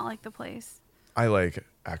ketchup, not like the place. I like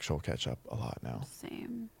actual ketchup a lot now.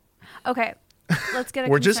 Same. Okay, let's get a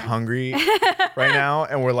We're just concern. hungry right now,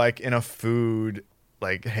 and we're like in a food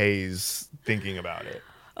like haze thinking about it.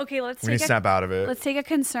 Okay, let's We need take to snap out of it. let's take a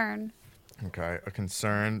concern. Okay, a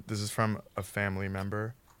concern. This is from a family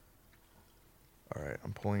member. All right,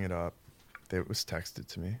 I'm pulling it up. It was texted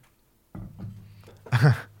to me.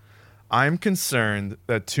 I'm concerned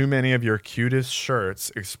that too many of your cutest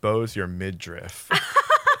shirts expose your midriff.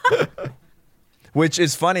 Which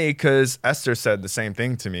is funny because Esther said the same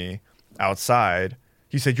thing to me outside.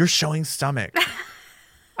 You said, you're showing stomach.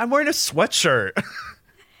 I'm wearing a sweatshirt.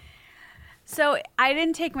 So I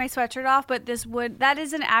didn't take my sweatshirt off, but that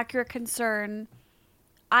is an accurate concern.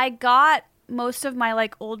 I got most of my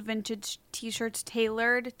like old vintage t-shirts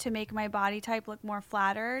tailored to make my body type look more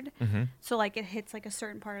flattered. Mm-hmm. So like it hits like a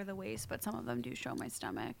certain part of the waist, but some of them do show my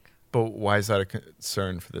stomach. But why is that a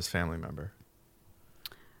concern for this family member?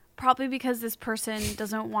 Probably because this person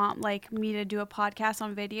doesn't want like me to do a podcast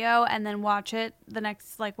on video and then watch it the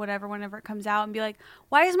next like whenever it comes out and be like,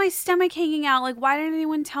 why is my stomach hanging out? Like, why didn't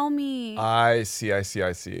anyone tell me? I see. I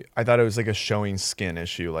thought it was like a showing skin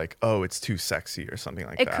issue, like, oh, it's too sexy or something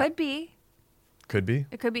like It that. could be. Could be.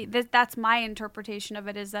 It could be. That's my interpretation of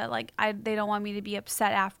it, is that like they don't want me to be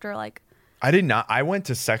upset after like. I did not. I went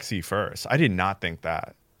to sexy first. I did not think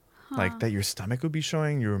that. Like that your stomach would be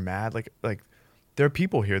showing. You were mad. Like there are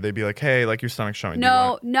people here. They'd be like, hey, like your stomach's showing. Do you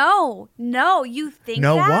No, want no. You think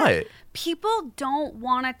No, that? what? People don't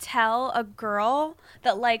want to tell a girl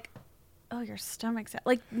that like, oh, your stomach's out.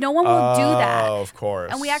 Like no one will do that. Oh, of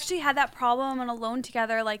course. And we actually had that problem on Alone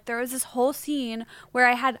Together. Like there was this whole scene where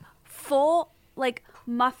I had full like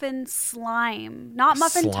muffin slime, not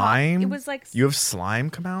muffin slime. top. It was like you have slime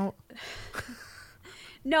come out.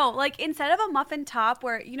 no, like instead of a muffin top,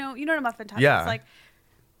 where you know what a muffin top Yeah. is,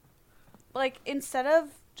 like instead of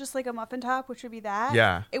just like a muffin top, which would be that.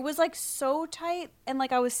 Yeah. It was like so tight, and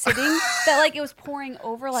like I was sitting that like it was pouring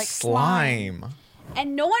over like slime.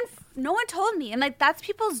 And no one told me, and like that's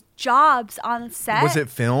people's jobs on set. Was it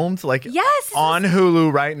filmed? Like Yes, on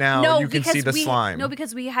Hulu right now? No, you can see the slime. No,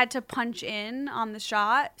 because we had to punch in on the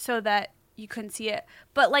shot so that you couldn't see it.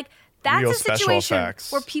 But like that's Real a special situation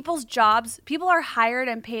effects. where people are hired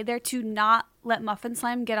and paid there to not let muffin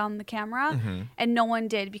slime get on the camera, Mm-hmm. and no one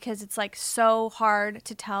did, because it's like so hard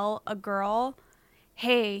to tell a girl,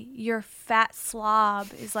 hey, your fat slob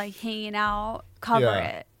is like hanging out, cover Yeah.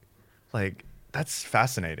 it. Like that's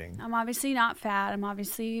fascinating. I'm obviously not fat. I'm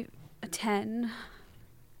obviously a 10,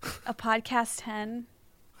 a podcast 10.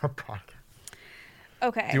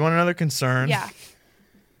 Okay. Do you want another concern? Yeah.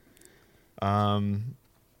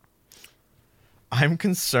 I'm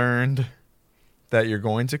concerned that you're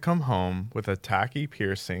going to come home with a tacky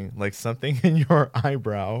piercing, like something in your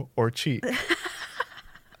eyebrow or cheek.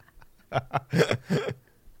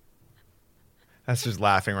 That's just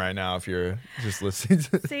laughing right now if you're just listening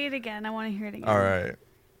to Say it again. I want to hear it again. All right.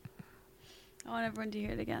 I want everyone to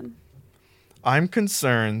hear it again. I'm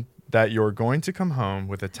concerned that you're going to come home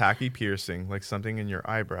with a tacky piercing, like something in your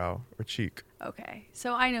eyebrow or cheek. Okay.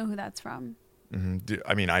 So I know who that's from.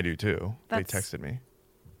 I mean, I do too. They That's- texted me.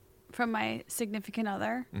 From my significant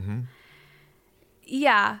other. Mm-hmm.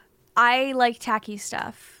 Yeah. I like tacky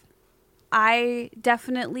stuff. I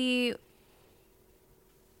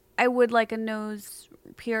would like a nose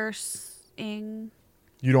piercing.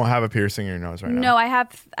 You don't have a piercing in your nose right now. No, I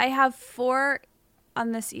have 4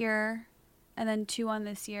 on this ear and then 2 on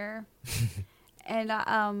this ear. And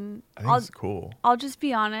I think it's cool. I'll just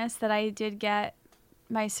be honest that I did get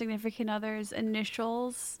my significant other's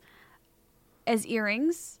initials as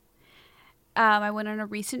earrings. I went on a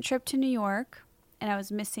recent trip to New York and I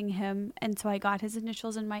was missing him. And so I got his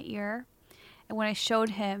initials in my ear. And when I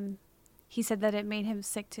showed him, he said that it made him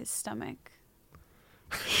sick to his stomach.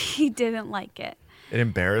 He didn't like it. It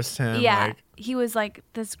embarrassed him. Yeah. Like, He was like,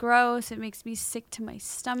 "This gross. It makes me sick to my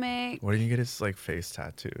stomach." what did you get his like face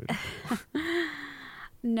tattooed?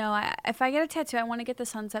 No, if I get a tattoo, I want to get the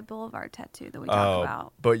Sunset Boulevard tattoo that we talked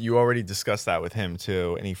about. But you already discussed that with him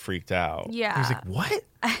too, and he freaked out. Yeah. He was like, "What?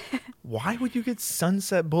 Why would you get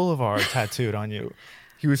Sunset Boulevard tattooed on you?"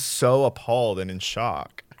 He was so appalled and in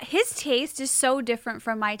shock. his taste is so different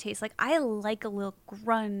from my taste. Like, I like a little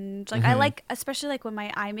grunge. Like, I like, especially like when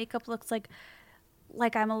my eye makeup looks like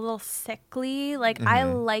I'm a little sickly. Like, I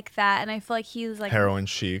like that. And I feel like he's like heroin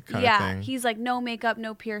chic kind of thing. He's like no makeup,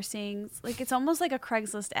 no piercings. Like, it's almost like a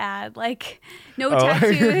Craigslist ad. Like, no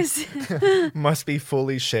tattoos. Must be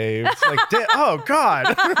fully shaved. Like, oh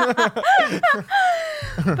God.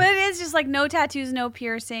 But it is just like no tattoos, no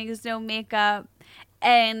piercings, no makeup.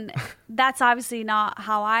 And that's obviously not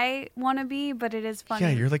how I want to be, but it is funny.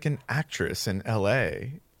 Yeah, you're like an actress in LA.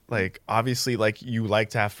 Like, obviously, like, you like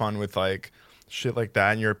to have fun with like shit like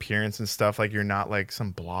that and your appearance and stuff. Like, you're not like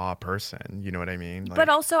some blah person. You know what I mean? Like, but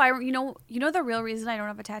also, you know the real reason I don't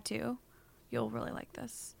have a tattoo? You'll really like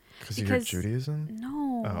this. Because of your Judaism?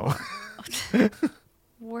 No. Oh.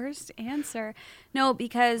 Worst answer. No,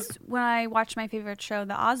 because when I watched my favorite show,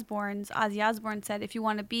 The Osbournes, Ozzy Osbourne said, if you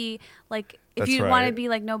want to be like, if you want to be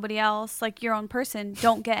like nobody else, like your own person,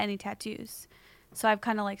 don't get any tattoos. So I've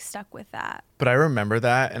kind of like stuck with that. But I remember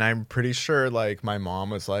that, and I'm pretty sure like my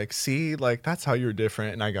mom was like, see, like that's how you're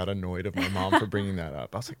different. And I got annoyed of my mom for bringing that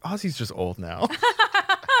up. I was like, Ozzy's just old now.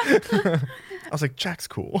 I was like, Jack's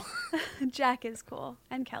cool. Jack is cool.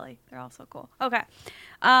 And Kelly. They're also cool. Okay.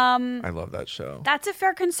 I love that show. That's a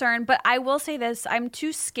fair concern, but I will say this. I'm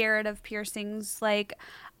too scared of piercings. Like,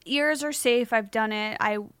 ears are safe. I've done it.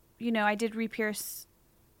 I did re-pierce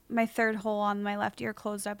my third hole on my left ear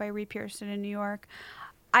closed up. I re-pierced it in New York.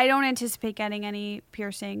 I don't anticipate getting any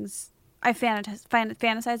piercings. I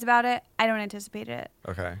fantasize about it. I don't anticipate it.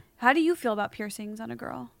 Okay. How do you feel about piercings on a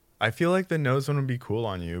girl? I feel like the nose one would be cool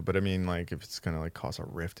on you, but I mean, like, if it's gonna like cause a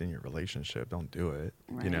rift in your relationship, don't do it.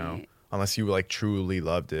 Right. You know, unless you like truly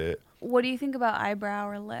loved it. What do you think about eyebrow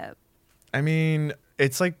or lip? I mean,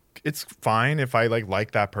 it's like it's fine if I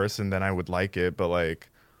like that person, then I would like it, but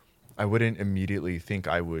like, I wouldn't immediately think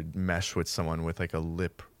I would mesh with someone with like a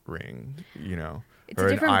lip ring, you know, it's or a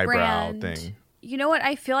an different eyebrow brand. thing. You know what?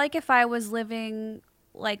 I feel like if I was living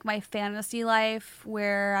like my fantasy life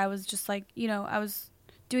where I was just like, I was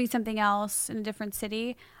doing something else in a different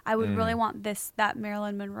city, I would really want that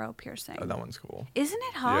Marilyn Monroe piercing. Oh, that one's cool. Isn't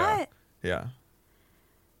it hot? Yeah.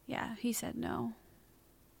 Yeah, he said no.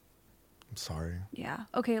 I'm sorry. Yeah.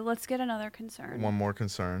 Okay, let's get another concern. One more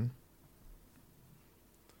concern.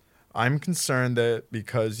 I'm concerned that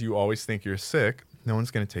because you always think you're sick, no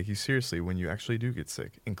one's going to take you seriously when you actually do get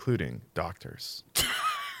sick, including doctors.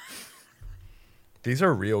 These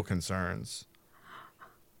are real concerns.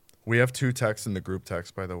 We have 2 texts in the group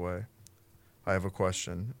text, by the way. I have a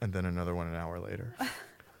question and then another one an hour later.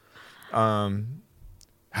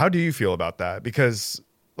 How do you feel about that? Because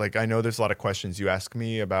like, I know there's a lot of questions you ask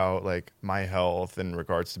me about like my health in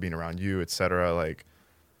regards to being around you, etc. Like,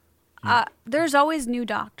 there's always new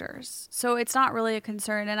doctors, so it's not really a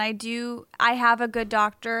concern. And I have a good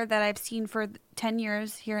doctor that I've seen for 10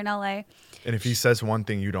 years here in LA. And if he says one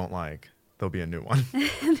thing you don't like, there'll be a new one.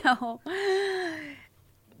 No.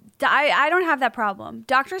 I don't have that problem.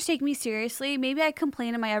 Doctors take me seriously. Maybe I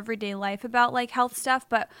complain in my everyday life about like health stuff,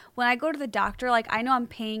 but when I go to the doctor, like I know I'm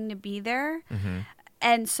paying to be there. Mm-hmm.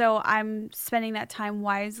 And so I'm spending that time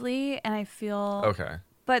wisely, and I feel okay.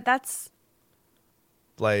 But that's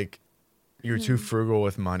like you're too frugal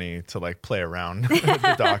with money to like play around with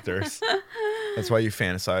the doctors. That's why you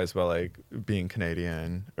fantasize about like being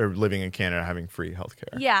Canadian or living in Canada, having free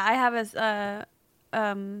healthcare. Yeah, I have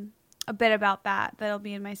a bit about that'll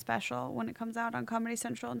be in my special when it comes out on Comedy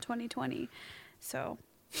Central in 2020. So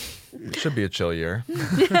it should be a chill year.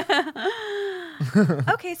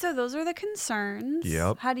 Okay, so those are the concerns.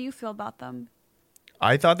 Yep. How do you feel about them?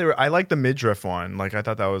 I like the midriff one. Like, I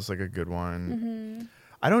thought that was like a good one. Mm-hmm.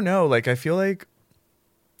 I don't know. Like, I feel like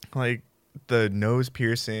the nose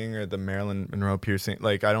piercing or the Marilyn Monroe piercing,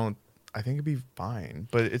 like, I think it'd be fine.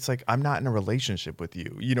 But it's like, I'm not in a relationship with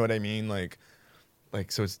you. You know what I mean? Like,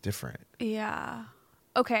 so it's different. Yeah.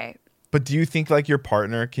 Okay. But do you think like your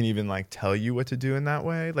partner can even like tell you what to do in that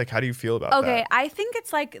way? Like, how do you feel about that? Okay. I think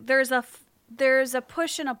it's like there's a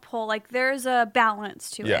push and a pull. Like, there's a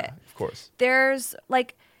balance to it. Yeah, of course. There's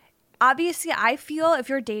like, obviously I feel if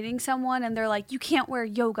you're dating someone and they're like, you can't wear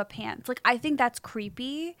yoga pants. Like, I think that's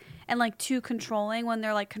creepy and like too controlling when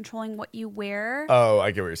they're like controlling what you wear. Oh,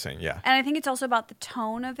 I get what you're saying. Yeah. And I think it's also about the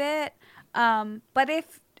tone of it. But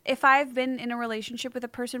if I've been in a relationship with a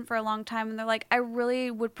person for a long time and they're like, I really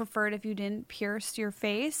would prefer it if you didn't pierce your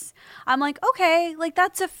face, I'm like, okay, like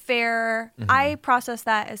that's a fair, I process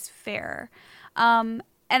that as fair. And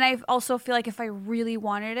I also feel like if I really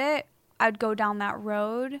wanted it, I'd go down that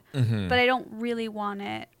road, but I don't really want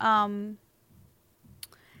it.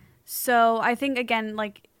 So I think, again,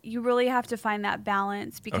 like you really have to find that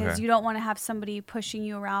balance because Okay. you don't want to have somebody pushing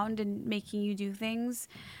you around and making you do things.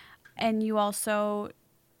 And you also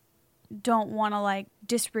don't want to like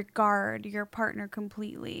disregard your partner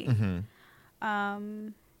completely.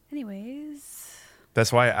 Anyways.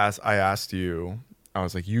 That's why I asked you. I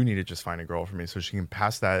was like, you need to just find a girl for me so she can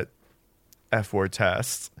pass that F-word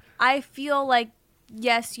test. I feel like,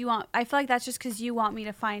 yes, I feel like that's just because you want me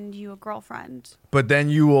to find you a girlfriend. But then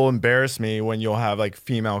you will embarrass me when you'll have like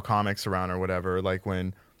female comics around or whatever. Like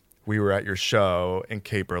when we were at your show and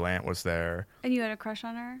Kate Berlant was there. And you had a crush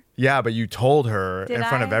on her? Yeah, but you told her Did in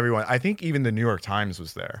front of I? everyone. I think even the New York Times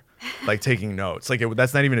was there, like taking notes. Like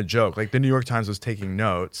that's not even a joke. Like the New York Times was taking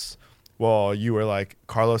notes. Well, you were like,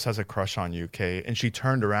 Carlos has a crush on you, Kate. And she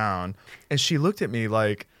turned around and she looked at me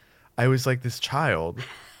like I was like this child,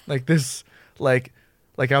 like this, like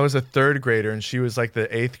I was a third grader and she was like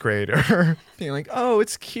the eighth grader, being like, oh,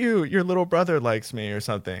 it's cute. Your little brother likes me or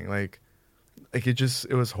something. Like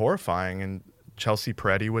it was horrifying. And Chelsea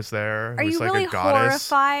Peretti was there. Are Who was you like really a goddess.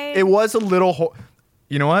 horrified? It was a little.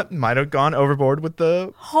 You know what? Might have gone overboard with the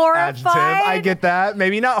adjective. Horrified? I get that.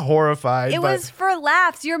 Maybe not horrified. It but was for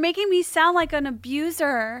laughs. You're making me sound like an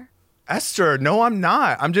abuser. Esther. No, I'm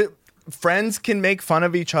not. I'm just. Friends can make fun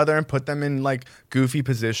of each other and put them in like goofy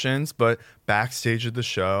positions, but backstage of the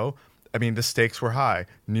show, I mean, the stakes were high.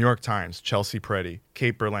 New York Times, Chelsea Peretti,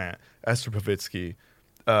 Kate Berlant, Esther Povitsky,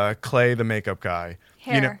 Clay, the makeup guy.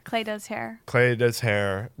 Hair. You know, Clay does hair. Clay does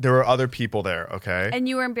hair. There were other people there. Okay. And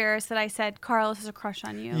you were embarrassed that I said Carlos has a crush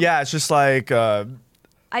on you. Yeah, it's just like. I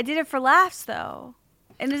did it for laughs, though.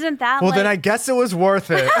 And isn't that Well, like... then I guess it was worth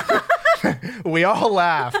it. We all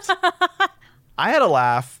laughed. I had a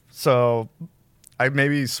laugh, so I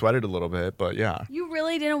maybe sweated a little bit, but yeah. You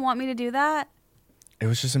really didn't want me to do that? It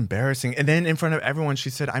was just embarrassing. And then in front of everyone, she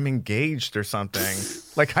said, I'm engaged or something.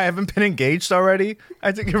 Like, I haven't been engaged already? I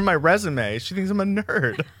had to give her my resume. She thinks I'm a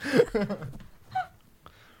nerd.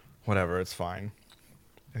 Whatever, it's fine.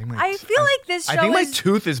 I feel like this show I think my is...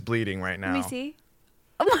 tooth is bleeding right now. Let me see.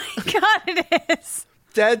 Oh my God, it is.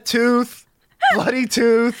 Dead tooth. Bloody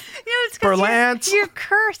tooth. You know, it's 'cause Berlant. you're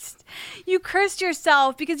cursed. You cursed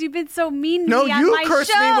yourself because you've been so mean to No, me on you my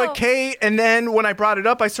cursed show. me with Kate, and then when I brought it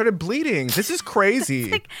up, I started bleeding. This is crazy.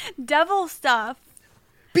 It's like devil stuff.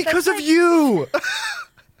 Because that's of like- you.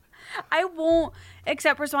 I won't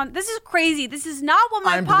accept response. This is crazy. This is not what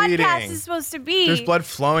my I'm podcast bleeding. is supposed to be. There's blood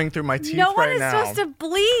flowing through my teeth No one right is now. supposed to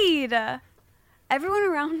bleed. Everyone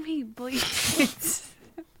around me bleeds.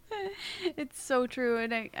 It's so true.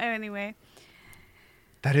 And anyway.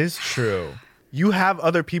 That is true. You have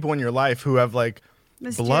other people in your life who have like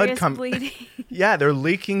Mysterious bleeding. Yeah, they're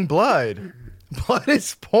leaking blood. Blood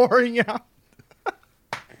is pouring out.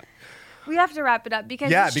 We have to wrap it up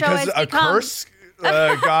because Yeah, the show because has a become... curse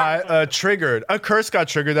got triggered. A curse got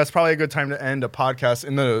triggered. That's probably a good time to end a podcast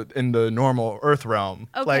in the normal Earth realm.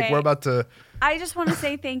 Okay. Like we're about to. I just want to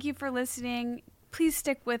say thank you for listening. Please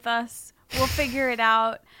stick with us. We'll figure it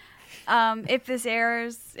out. If this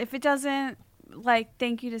airs, if it doesn't, like,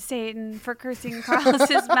 thank you to Satan for cursing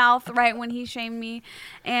Carlos's mouth right when he shamed me.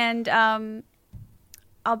 And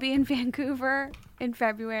I'll be in Vancouver in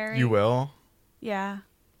February. You will. Yeah.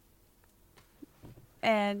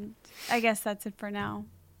 And I guess that's it for now.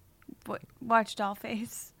 Watch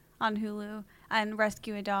Dollface on Hulu and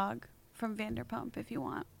rescue a dog from Vanderpump if you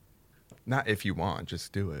want. Not if you want,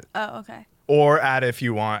 just do it. Oh, okay. Or add if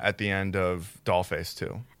you want at the end of Dollface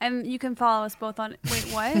too. And you can follow us both on... Wait,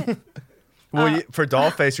 what? Well, for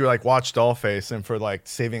Dollface, you're like, watch Dollface. And for like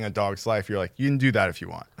saving a dog's life, you're like, you can do that if you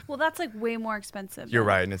want. Well, that's like way more expensive. You're than-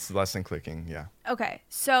 right. And it's less than clicking. Yeah. Okay,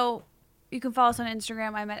 so you can follow us on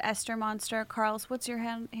Instagram. I'm at Esther Monster. Carlos, what's your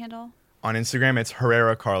handle? On Instagram, it's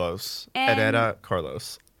Herrera Carlos. And- Herrera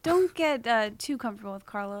Carlos. Don't get too comfortable with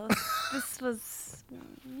Carlos.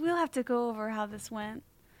 We'll have to go over how this went.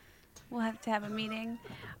 We'll have to have a meeting.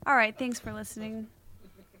 All right, thanks for listening.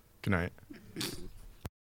 Good night.